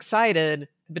be so excited,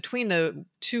 between the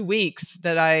 2 weeks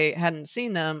that I hadn't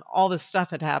seen them, all this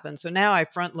stuff had happened. So now I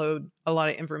front load a lot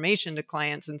of information to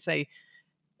clients and say,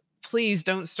 please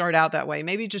don't start out that way.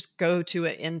 Maybe just go to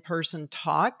an in-person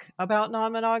talk about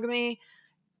non-monogamy.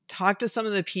 Talk to some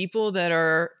of the people that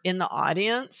are in the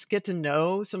audience, get to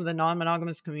know some of the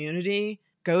non-monogamous community,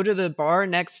 go to the bar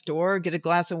next door, get a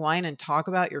glass of wine and talk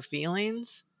about your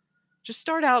feelings. Just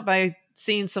start out by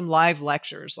seeing some live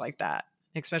lectures like that,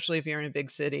 especially if you're in a big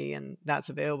city and that's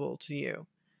available to you.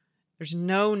 There's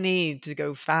no need to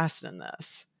go fast in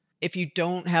this. If you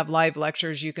don't have live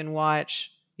lectures, you can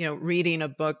watch, reading a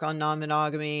book on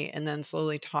non-monogamy and then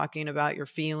slowly talking about your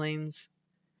feelings.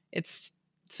 It's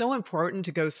so important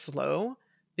to go slow,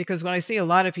 because what I see a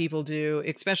lot of people do,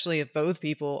 especially if both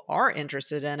people are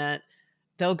interested in it,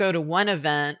 they'll go to one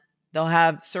event they'll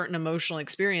have certain emotional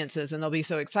experiences and they'll be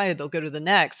so excited they'll go to the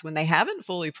next when they haven't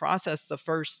fully processed the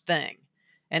first thing.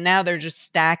 And now they're just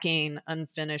stacking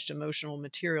unfinished emotional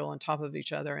material on top of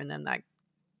each other. And then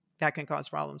that can cause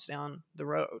problems down the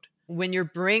road. When you're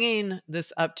bringing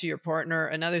this up to your partner,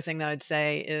 another thing that I'd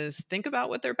say is think about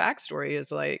what their backstory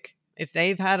is like. If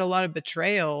they've had a lot of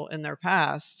betrayal in their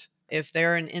past, if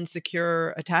they're an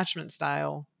insecure attachment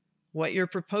style, what you're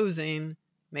proposing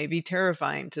may be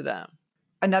terrifying to them.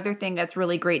 Another thing that's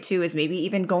really great too is maybe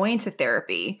even going to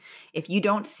therapy. If you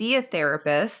don't see a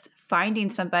therapist, finding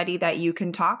somebody that you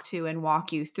can talk to and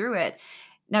walk you through it.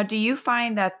 Now, do you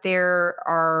find that there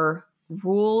are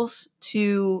rules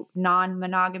to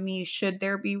non-monogamy? Should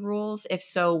there be rules? If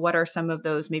so, what are some of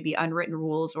those maybe unwritten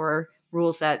rules or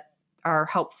rules that are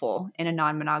helpful in a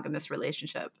non-monogamous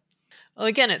relationship? Well,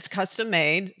 again, it's custom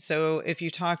made. So if you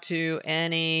talk to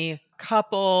any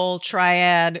couple,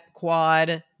 triad,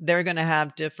 quad, they're going to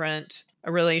have different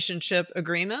relationship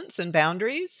agreements and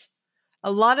boundaries.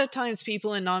 A lot of times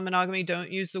people in non-monogamy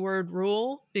don't use the word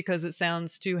rule because it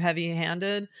sounds too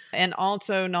heavy-handed. And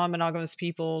also non-monogamous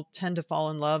people tend to fall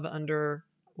in love under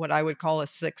what I would call a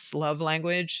sixth love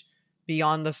language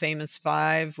beyond the famous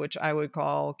five, which I would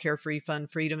call carefree, fun,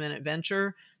 freedom, and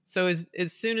adventure. So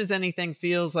as soon as anything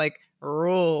feels like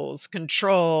rules,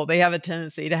 control, they have a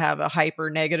tendency to have a hyper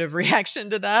negative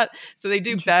reaction to that. So they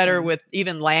do better with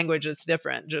even language that's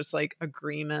different, just like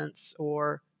agreements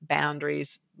or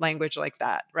boundaries, language like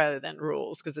that, rather than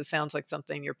rules, because it sounds like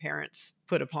something your parents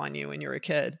put upon you when you were a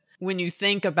kid. When you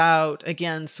think about,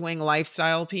 again, swing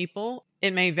lifestyle people,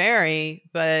 it may vary,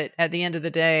 but at the end of the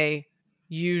day,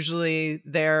 usually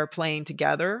they're playing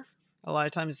together. A lot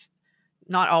of times,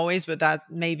 not always, but that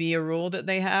may be a rule that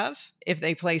they have. If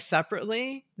they play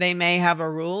separately, they may have a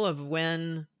rule of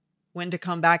when to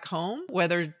come back home,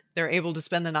 whether they're able to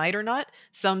spend the night or not.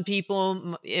 Some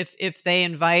people, if they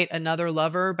invite another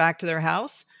lover back to their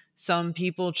house, some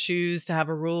people choose to have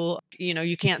a rule,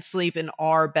 you can't sleep in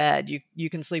our bed. You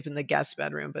can sleep in the guest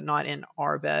bedroom, but not in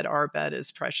our bed. Our bed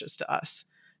is precious to us.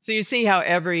 So you see how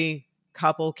every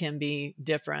couple can be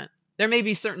different. There may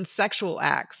be certain sexual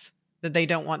acts that they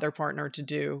don't want their partner to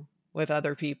do with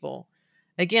other people.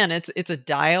 Again, it's a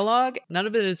dialogue. None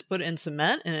of it is put in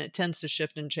cement, and it tends to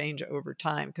shift and change over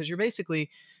time because you're basically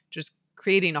just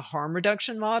creating a harm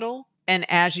reduction model. And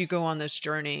as you go on this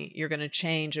journey, you're going to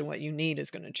change, and what you need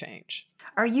is going to change.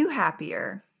 Are you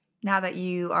happier now that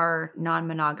you are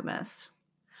non-monogamous?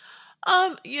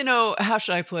 How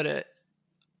should I put it?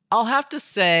 I'll have to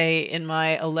say in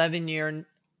my 11-year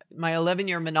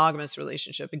monogamous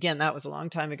relationship, again, that was a long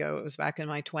time ago. It was back in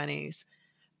my 20s.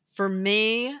 For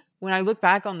me, when I look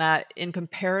back on that, in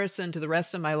comparison to the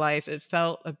rest of my life, it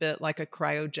felt a bit like a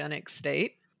cryogenic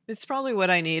state. It's probably what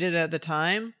I needed at the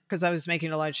time because I was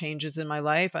making a lot of changes in my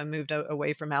life. I moved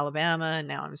away from Alabama, and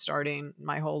now I'm starting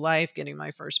my whole life, getting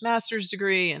my first master's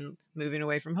degree and moving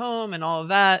away from home and all of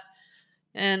that.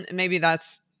 And maybe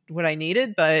that's what I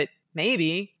needed, but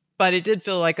it did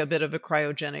feel like a bit of a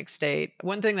cryogenic state.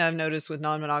 One thing that I've noticed with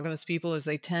non-monogamous people is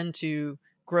they tend to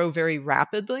grow very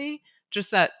rapidly.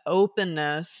 Just that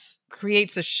openness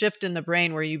creates a shift in the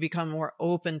brain where you become more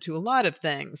open to a lot of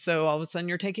things. So all of a sudden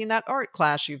you're taking that art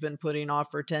class you've been putting off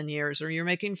for 10 years, or you're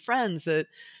making friends that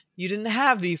you didn't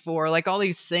have before. Like all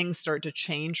these things start to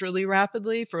change really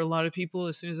rapidly for a lot of people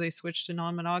as soon as they switch to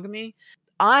non-monogamy.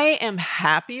 I am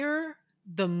happier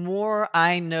the more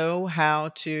I know how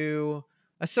to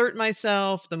assert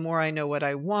myself, the more I know what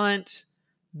I want,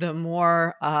 the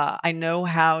more I know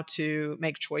how to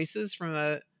make choices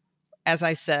as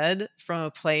I said, from a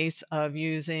place of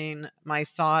using my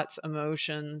thoughts,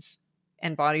 emotions,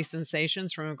 and body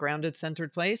sensations from a grounded,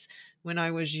 centered place. When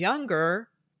I was younger,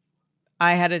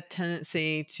 I had a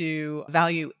tendency to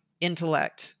value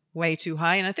intellect way too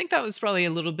high. And I think that was probably a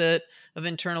little bit of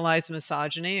internalized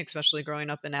misogyny, especially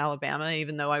growing up in Alabama,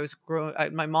 even though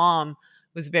my mom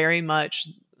was very much,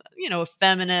 a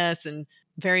feminist and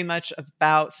very much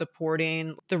about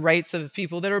supporting the rights of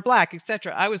people that are Black,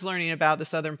 etc. I was learning about the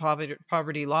Southern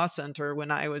Poverty Law Center when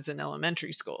I was in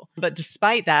elementary school. But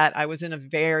despite that, I was in a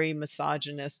very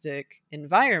misogynistic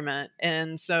environment.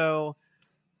 And so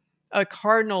a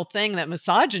cardinal thing that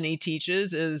misogyny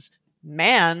teaches is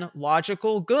man,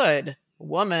 logical, good,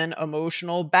 woman,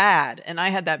 emotional, bad. And I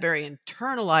had that very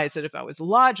internalized that if I was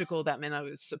logical, that meant I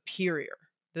was superior,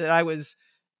 that I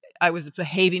was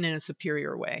behaving in a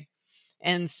superior way.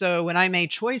 And so when I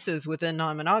made choices within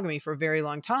non-monogamy for a very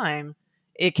long time,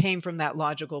 it came from that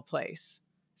logical place.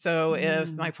 So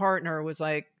if my partner was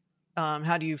like,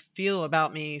 how do you feel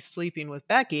about me sleeping with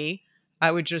Becky?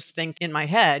 I would just think in my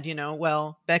head,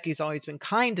 well, Becky's always been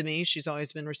kind to me. She's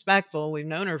always been respectful. We've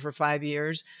known her for 5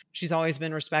 years. She's always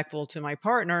been respectful to my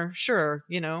partner. Sure,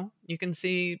 you can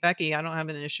see Becky. I don't have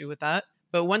an issue with that.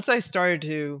 But once I started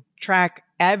to track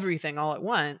everything all at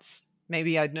once,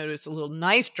 maybe I'd notice a little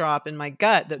knife drop in my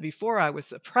gut that before I was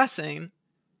suppressing.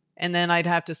 And then I'd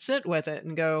have to sit with it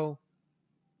and go,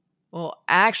 well,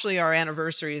 actually, our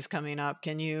anniversary is coming up.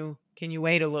 Can you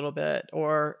wait a little bit?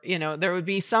 Or, there would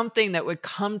be something that would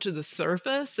come to the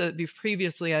surface that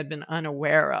previously I'd been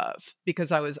unaware of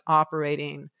because I was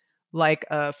operating like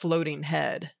a floating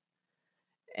head.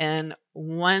 And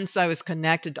once I was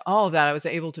connected to all of that, I was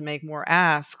able to make more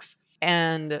asks.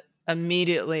 And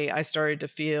immediately I started to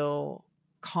feel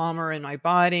calmer in my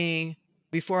body.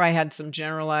 Before I had some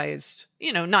generalized,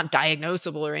 not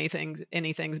diagnosable or anything,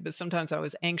 but sometimes I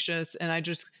was anxious. And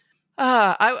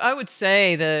I would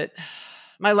say that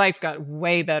my life got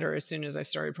way better as soon as I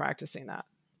started practicing that.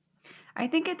 I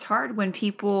think it's hard when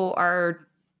people are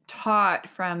taught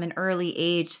from an early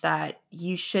age that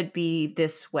you should be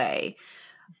this way,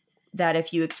 that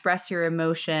if you express your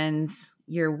emotions,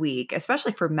 you're weak,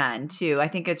 especially for men too. I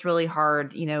think it's really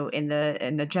hard, in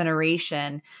the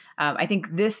generation. I think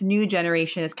this new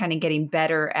generation is kind of getting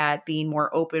better at being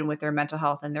more open with their mental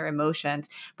health and their emotions.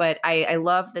 But I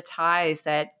love the ties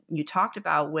that you talked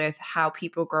about with how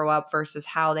people grow up versus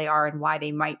how they are and why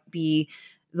they might be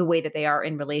the way that they are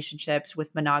in relationships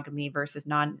with monogamy versus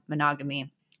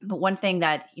non-monogamy. But one thing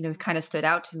that, kind of stood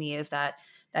out to me is that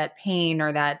pain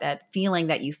or that feeling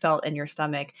that you felt in your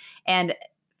stomach. And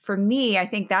for me, I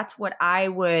think that's what I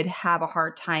would have a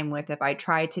hard time with if I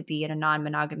tried to be in a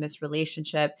non-monogamous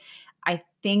relationship. I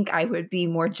think I would be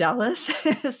more jealous.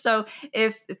 So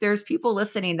if there's people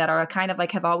listening that are kind of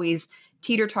like have always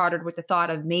teeter-tottered with the thought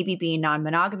of maybe being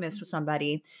non-monogamous with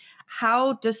somebody,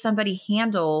 how does somebody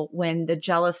handle when the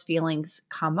jealous feelings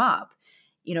come up?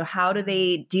 How do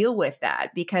they deal with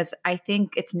that? Because I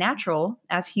think it's natural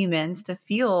as humans to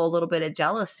feel a little bit of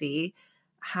jealousy.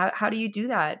 How do you do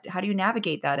that? How do you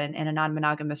navigate that in a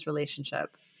non-monogamous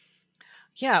relationship?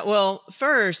 Yeah, well,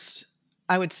 first,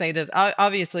 I would say this.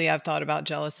 Obviously, I've thought about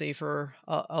jealousy for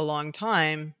a long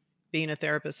time, being a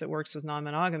therapist that works with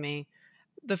non-monogamy.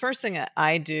 The first thing that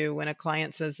I do when a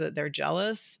client says that they're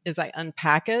jealous is I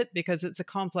unpack it because it's a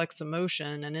complex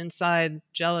emotion. And inside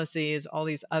jealousy is all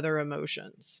these other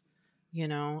emotions.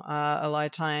 A lot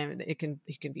of time it can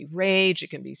be rage, it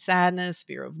can be sadness,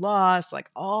 fear of loss, like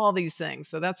all these things.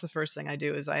 So that's the first thing I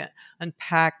do is I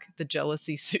unpack the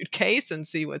jealousy suitcase and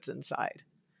see what's inside.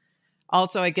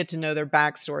 Also, I get to know their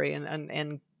backstory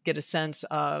and get a sense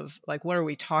of like, what are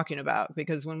we talking about?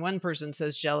 Because when one person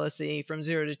says jealousy from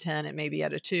 0 to 10, it may be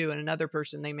at a 2, and another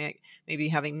person, they may be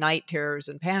having night terrors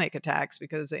and panic attacks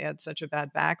because they had such a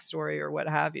bad backstory or what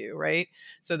have you, right?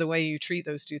 So the way you treat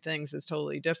those two things is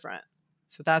totally different.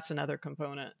 So that's another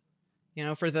component.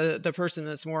 For the person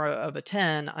that's more of a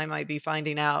 10, I might be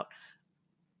finding out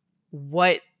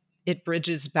what it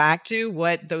bridges back to,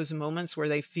 what those moments where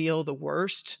they feel the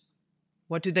worst,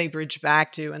 what do they bridge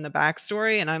back to in the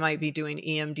backstory? And I might be doing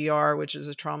EMDR, which is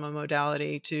a trauma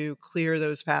modality, to clear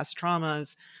those past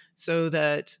traumas so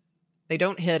that they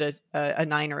don't hit a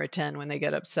 9 or a 10 when they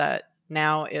get upset.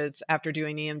 Now it's after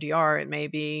doing EMDR, it may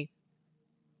be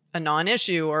a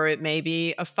non-issue or it may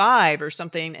be a 5 or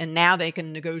something. And now they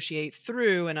can negotiate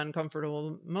through an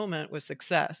uncomfortable moment with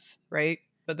success, right?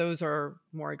 But those are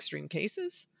more extreme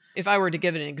cases. If I were to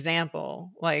give an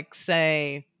example, like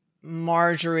say,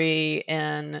 Marjorie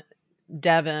and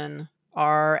Devin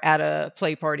are at a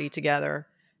play party together,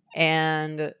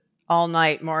 and all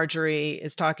night Marjorie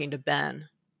is talking to Ben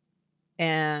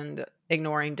and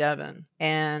ignoring Devin,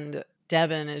 and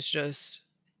Devin is just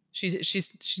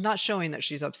she's not showing that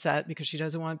she's upset because she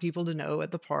doesn't want people to know at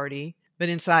the party, but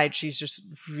inside she's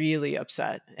just really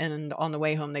upset, and on the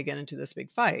way home they get into this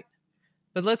big fight.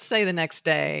 But let's say the next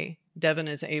day Devin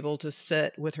is able to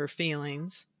sit with her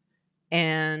feelings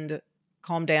and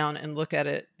calm down and look at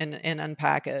it and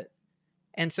unpack it.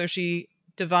 And so she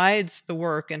divides the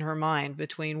work in her mind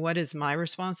between what is my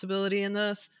responsibility in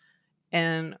this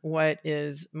and what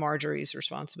is Marjorie's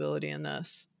responsibility in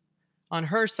this. On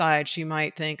her side, she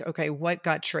might think, okay, what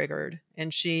got triggered?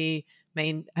 And she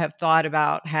may have thought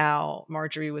about how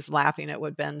Marjorie was laughing at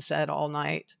what Ben said all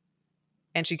night.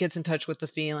 And she gets in touch with the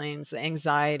feelings, the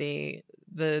anxiety,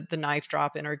 the knife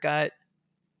drop in her gut.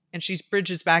 And she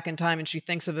bridges back in time and she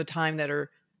thinks of a time that her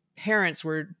parents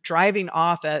were driving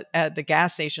off at the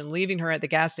gas station, leaving her at the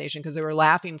gas station because they were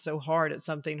laughing so hard at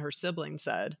something her sibling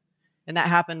said. And that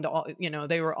happened,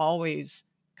 they were always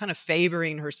kind of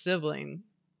favoring her sibling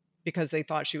because they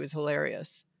thought she was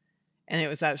hilarious. And it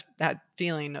was that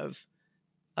feeling of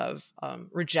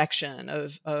rejection,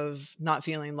 of not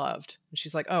feeling loved. And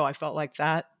she's like, oh, I felt like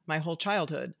that my whole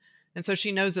childhood. And so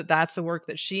she knows that that's the work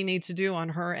that she needs to do on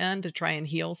her end to try and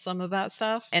heal some of that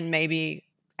stuff, and maybe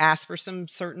ask for some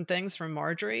certain things from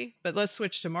Marjorie. But let's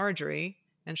switch to Marjorie.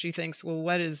 And she thinks, well,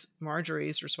 what is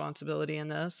Marjorie's responsibility in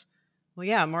this? Well,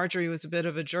 yeah, Marjorie was a bit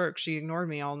of a jerk. She ignored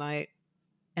me all night.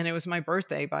 And it was my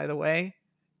birthday, by the way.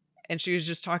 And she was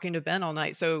just talking to Ben all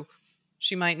night. So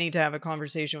she might need to have a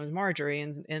conversation with Marjorie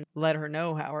and let her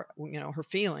know how her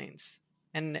feelings.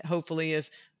 And hopefully if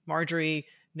Marjorie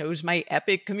knows my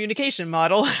epic communication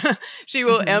model, she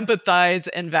will empathize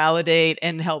and validate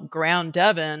and help ground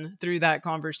Devin through that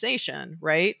conversation,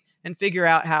 right? And figure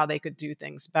out how they could do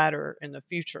things better in the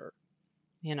future.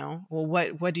 Well,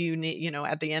 what do you need,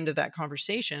 at the end of that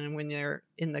conversation, when you're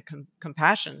in the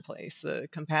compassion place, the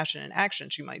compassion in action,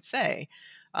 she might say,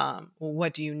 well,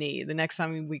 what do you need? The next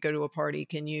time we go to a party,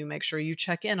 can you make sure you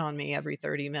check in on me every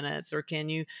 30 minutes? Or can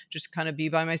you just kind of be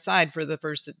by my side for the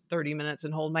first 30 minutes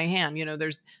and hold my hand?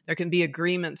 There can be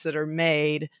agreements that are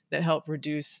made that help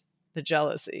reduce the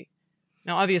jealousy.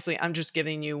 Now, obviously, I'm just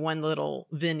giving you one little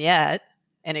vignette,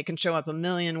 and it can show up a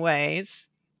million ways,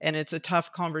 and it's a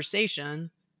tough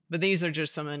conversation, but these are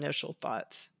just some initial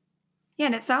thoughts. Yeah,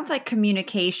 and it sounds like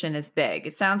communication is big.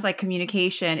 It sounds like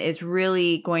communication is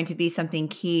really going to be something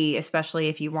key, especially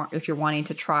if you're wanting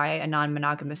to try a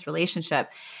non-monogamous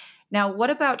relationship. Now, what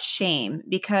about shame?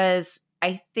 Because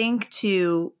I think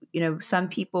some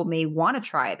people may want to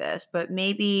try this, but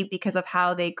maybe because of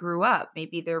how they grew up,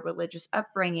 maybe their religious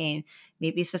upbringing,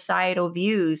 maybe societal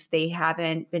views, they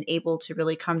haven't been able to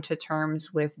really come to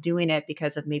terms with doing it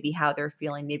because of maybe how they're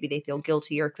feeling. Maybe they feel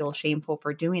guilty or feel shameful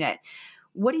for doing it.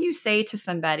 What do you say to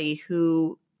somebody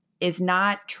who is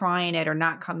not trying it or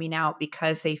not coming out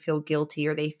because they feel guilty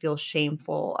or they feel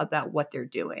shameful about what they're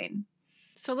doing?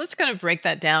 So let's kind of break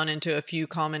that down into a few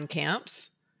common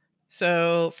camps.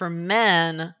 So for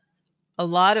men, a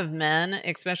lot of men,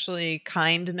 especially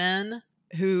kind men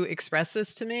who express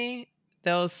this to me,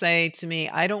 they'll say to me,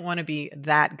 I don't want to be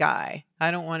that guy.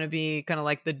 I don't want to be kind of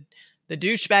like the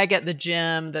douchebag at the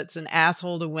gym that's an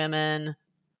asshole to women,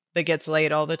 that gets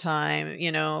laid all the time.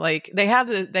 Like they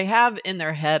have in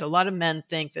their head, a lot of men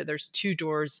think that there's two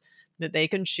doors that they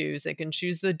can choose. They can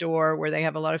choose the door where they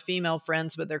have a lot of female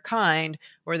friends, but they're kind,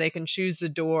 or they can choose the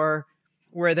door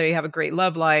where they have a great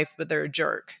love life, but they're a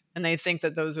jerk. And they think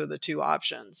that those are the two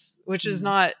options, which is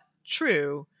not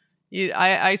true.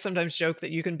 I sometimes joke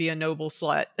that you can be a noble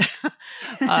slut.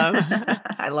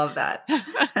 I love that.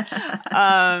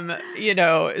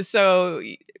 So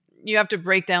you have to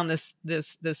break down this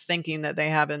thinking that they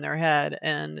have in their head.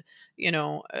 And,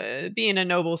 being a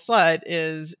noble slut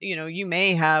is, you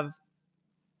may have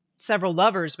several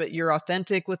lovers, but you're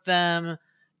authentic with them.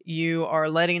 You are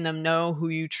letting them know who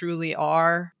you truly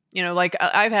are. Like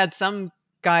I've had some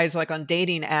guys like on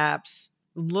dating apps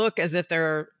look as if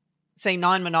they're, say,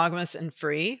 non-monogamous and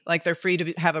free, like they're free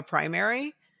to have a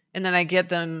primary. And then I get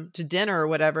them to dinner or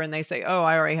whatever, and they say, oh,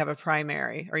 I already have a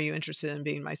primary. Are you interested in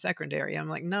being my secondary? I'm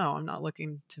like, no, I'm not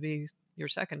looking to be your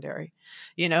secondary,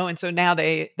 And so now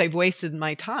they've wasted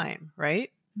my time, right?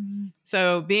 Mm-hmm.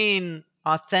 So being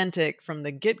authentic from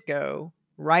the get-go,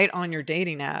 right on your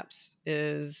dating apps,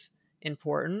 is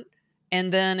important.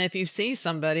 And then if you see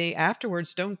somebody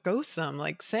afterwards, don't ghost them.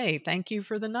 Like, say thank you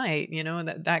for the night,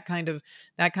 that kind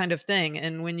of thing.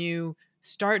 And when you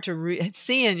start to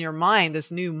see in your mind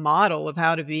this new model of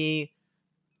how to be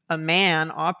a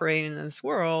man operating in this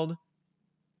world,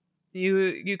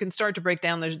 you can start to break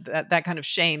down that kind of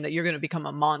shame that you're going to become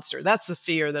a monster. That's the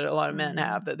fear that a lot of men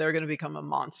have, that they're going to become a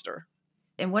monster.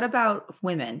 And what about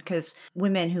women? Because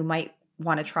women who might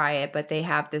want to try it, but they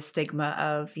have this stigma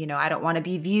of, I don't want to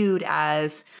be viewed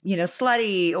as,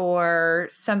 slutty or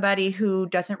somebody who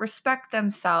doesn't respect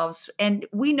themselves. And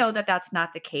we know that that's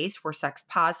not the case. We're sex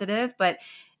positive, but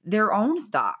their own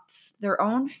thoughts, their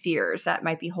own fears that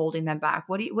might be holding them back.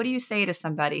 What do you say to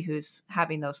somebody who's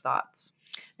having those thoughts?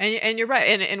 And you're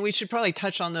right. And we should probably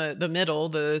touch on the middle,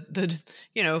 the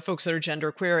folks that are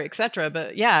genderqueer, et cetera.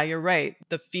 But yeah, you're right.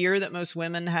 The fear that most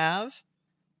women have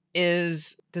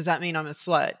is, does that mean I'm a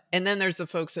slut? And then there's the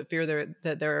folks that fear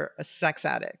that they're a sex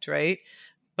addict, right?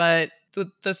 But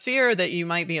the fear that you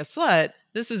might be a slut,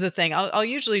 this is a thing. I'll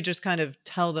usually just kind of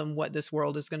tell them what this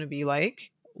world is going to be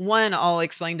like. One, I'll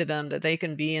explain to them that they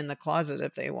can be in the closet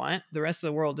if they want. The rest of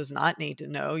the world does not need to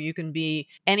know. You can be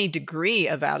any degree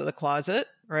of out of the closet,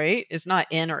 right? It's not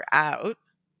in or out.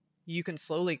 You can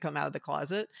slowly come out of the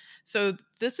closet. So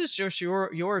this is just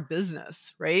your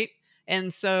business, right?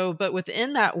 And so, but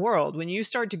within that world, when you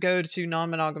start to go to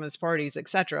non-monogamous parties, et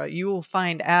cetera, you will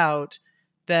find out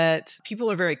that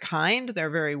people are very kind, they're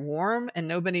very warm, and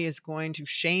nobody is going to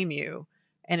shame you.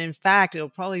 And in fact, it'll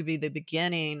probably be the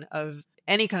beginning of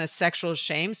any kind of sexual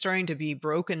shame starting to be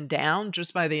broken down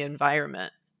just by the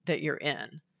environment that you're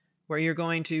in, where you're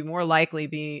going to more likely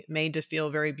be made to feel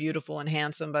very beautiful and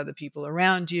handsome by the people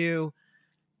around you.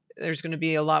 There's going to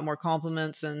be a lot more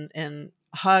compliments and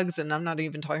hugs. And I'm not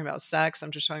even talking about sex.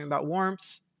 I'm just talking about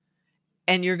warmth.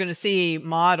 And you're going to see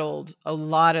modeled a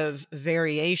lot of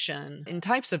variation in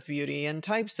types of beauty and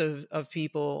types of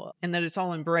people, and that it's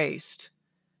all embraced.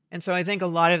 And so I think a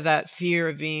lot of that fear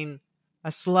of being a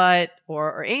slut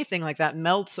or anything like that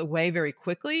melts away very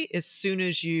quickly as soon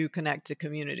as you connect to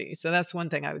community. So that's one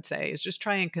thing I would say, is just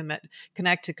try and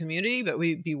connect to community, but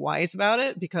we be wise about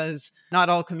it, because not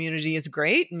all community is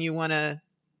great, and you want to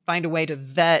find a way to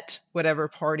vet whatever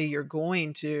party you're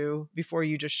going to before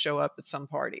you just show up at some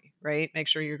party, right? Make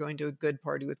sure you're going to a good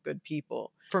party with good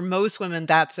people. For most women,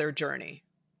 that's their journey.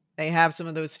 They have some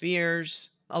of those fears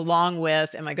along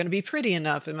with, am I going to be pretty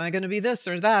enough? Am I going to be this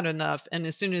or that enough? And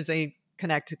as soon as they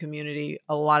connect to community,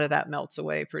 a lot of that melts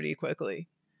away pretty quickly.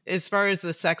 As far as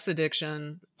the sex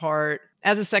addiction part,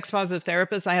 as a sex positive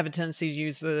therapist, I have a tendency to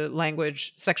use the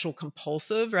language sexual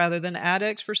compulsive rather than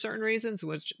addict for certain reasons,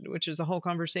 which is a whole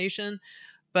conversation.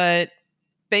 But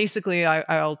basically,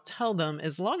 I'll tell them,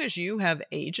 as long as you have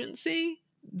agency,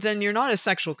 then you're not a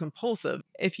sexual compulsive.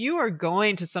 If you are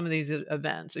going to some of these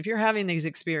events, if you're having these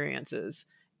experiences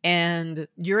and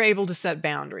you're able to set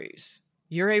boundaries,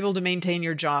 you're able to maintain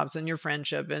your jobs and your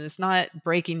friendship, and it's not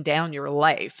breaking down your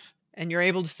life, and you're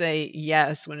able to say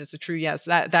yes when it's a true yes,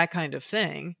 that kind of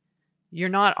thing, you're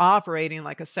not operating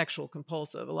like a sexual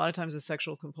compulsive. A lot of times a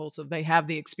sexual compulsive, they have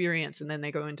the experience and then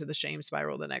they go into the shame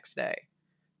spiral the next day,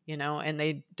 and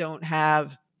they don't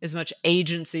have as much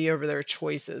agency over their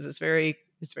choices. It's very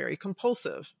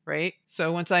compulsive, right?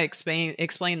 So once I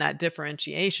explain that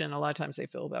differentiation, a lot of times they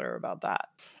feel better about that.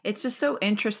 It's just so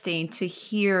interesting to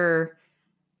hear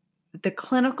the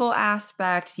clinical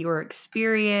aspect, your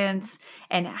experience,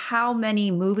 and how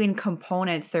many moving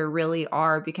components there really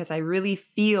are, because I really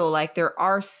feel like there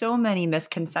are so many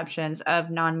misconceptions of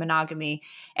non-monogamy.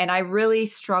 And I really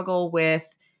struggle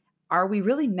with, are we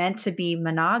really meant to be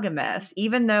monogamous?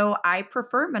 Even though I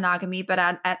prefer monogamy, but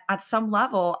at some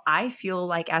level, I feel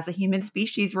like as a human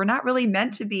species, we're not really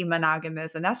meant to be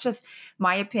monogamous. And that's just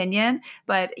my opinion.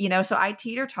 But, so I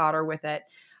teeter-totter with it.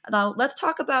 Now, let's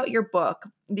talk about your book,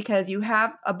 because you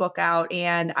have a book out,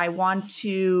 and I want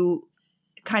to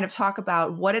kind of talk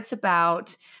about what it's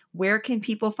about. Where can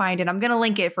people find it? I'm going to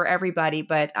link it for everybody,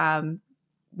 but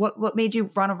what made you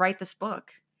want to write this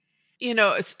book?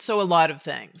 So a lot of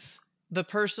things. The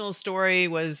personal story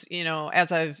was,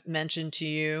 as I've mentioned to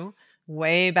you,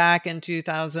 way back in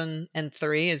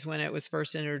 2003 is when it was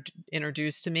first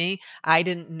introduced to me. I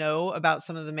didn't know about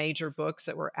some of the major books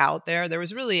that were out there. There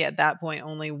was really at that point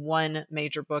only one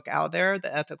major book out there,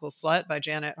 The Ethical Slut by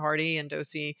Janet Hardy and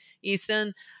Dossie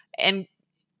Easton. And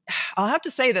I'll have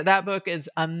to say that book is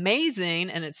amazing,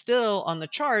 and it's still on the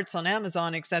charts on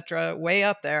Amazon, etc., way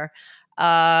up there.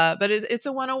 But it's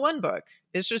a 101 book.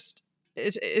 It's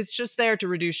just there to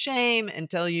reduce shame and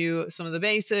tell you some of the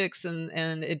basics,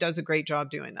 and it does a great job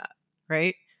doing that,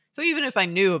 right? So even if I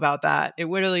knew about that, it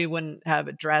really wouldn't have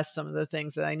addressed some of the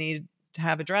things that I needed to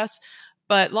have addressed.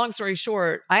 But long story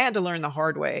short, I had to learn the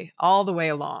hard way all the way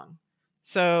along.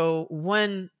 So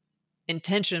one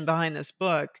intention behind this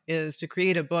book is to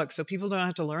create a book so people don't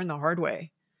have to learn the hard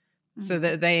way, so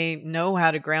that they know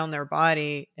how to ground their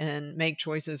body and make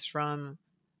choices from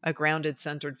a grounded,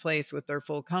 centered place with their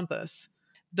full compass.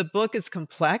 The book is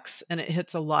complex and it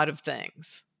hits a lot of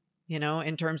things,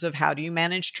 in terms of how do you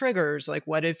manage triggers? Like,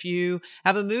 what if you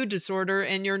have a mood disorder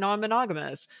and you're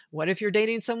non-monogamous? What if you're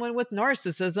dating someone with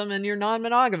narcissism and you're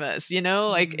non-monogamous?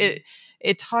 Like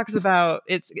it talks about,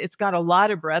 it's got a lot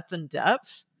of breadth and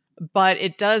depth. But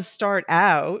it does start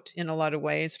out in a lot of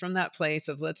ways from that place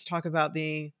of, let's talk about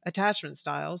the attachment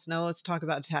styles. Now let's talk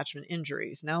about attachment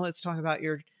injuries. Now let's talk about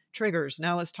your triggers.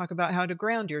 Now let's talk about how to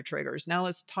ground your triggers. Now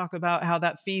let's talk about how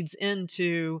that feeds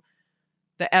into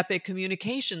the epic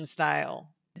communication style.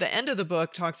 The end of the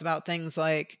book talks about things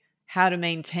like how to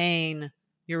maintain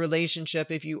your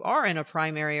relationship if you are in a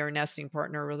primary or nesting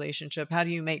partner relationship. How do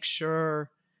you make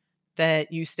sure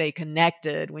that you stay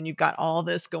connected when you've got all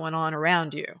this going on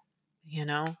around you?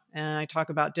 And I talk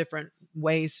about different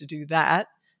ways to do that.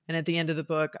 And at the end of the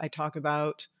book, I talk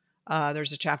about,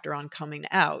 there's a chapter on coming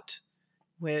out,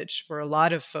 which for a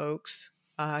lot of folks,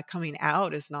 coming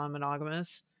out as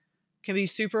non-monogamous can be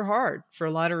super hard for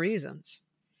a lot of reasons.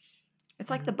 It's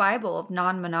like the Bible of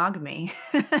non-monogamy.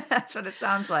 That's what it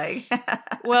sounds like.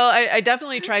 Well, I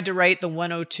definitely tried to write the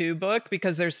 102 book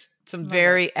because there's some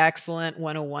very excellent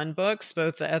 101 books,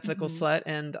 both The Ethical Slut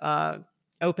and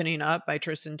Opening Up by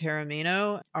Tristan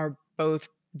Taormino are both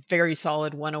very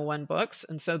solid 101 books.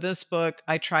 And so this book,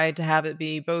 I tried to have it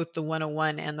be both the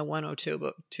 101 and the 102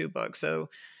 book. So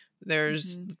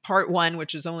there's part 1,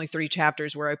 which is only 3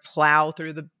 chapters where I plow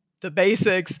through the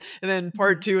basics. And then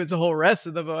part 2 is the whole rest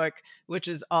of the book, which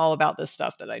is all about the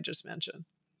stuff that I just mentioned.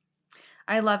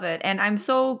 I love it. And I'm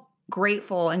so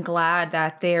grateful and glad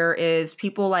that there is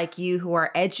people like you who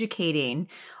are educating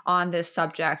on this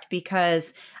subject,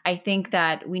 because I think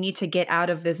that we need to get out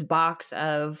of this box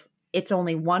of it's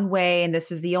only one way and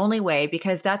this is the only way,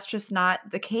 because that's just not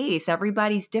the case.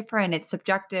 Everybody's different. It's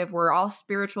subjective. We're all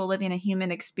spiritual, living a human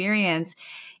experience,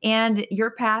 and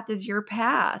your path is your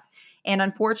path. And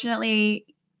unfortunately,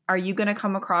 are you going to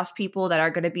come across people that are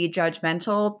going to be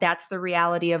judgmental? That's the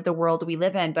reality of the world we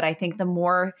live in. But I think the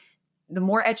more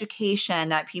education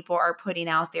that people are putting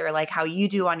out there, like how you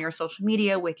do on your social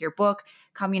media with your book,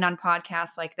 coming on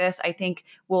podcasts like this, I think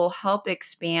will help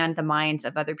expand the minds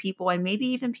of other people, and maybe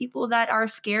even people that are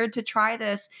scared to try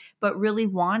this, but really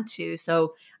want to.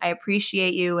 So I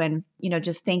appreciate you, and,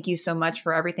 just thank you so much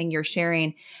for everything you're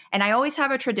sharing. And I always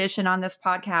have a tradition on this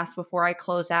podcast before I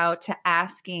close out to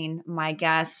asking my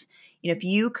guests, if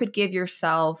you could give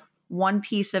yourself one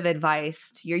piece of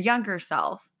advice to your younger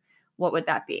self, what would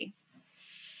that be?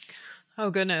 Oh,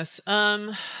 goodness.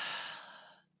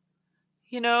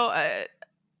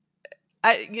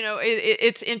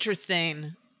 It's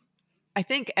interesting. I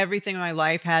think everything in my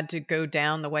life had to go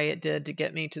down the way it did to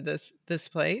get me to this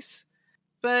place.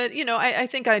 But, I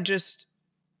think I just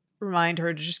remind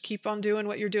her to just keep on doing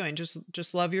what you're doing.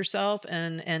 Just love yourself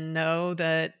and know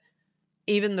that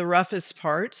even the roughest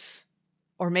parts,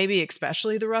 or maybe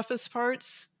especially the roughest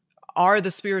parts, are the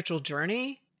spiritual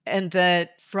journey. And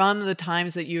that from the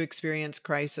times that you experience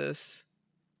crisis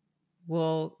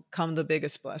will come the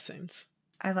biggest blessings.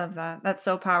 I love that. That's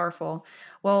so powerful.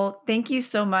 Well, thank you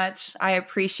so much. I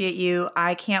appreciate you.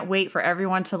 I can't wait for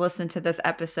everyone to listen to this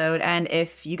episode. And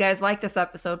if you guys like this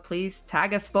episode, please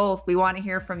tag us both. We want to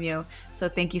hear from you. So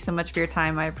thank you so much for your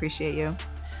time. I appreciate you.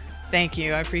 Thank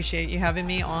you. I appreciate you having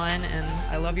me on. And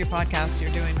I love your podcast.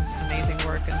 You're doing amazing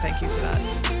work. And thank you for that.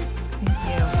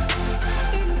 Thank you.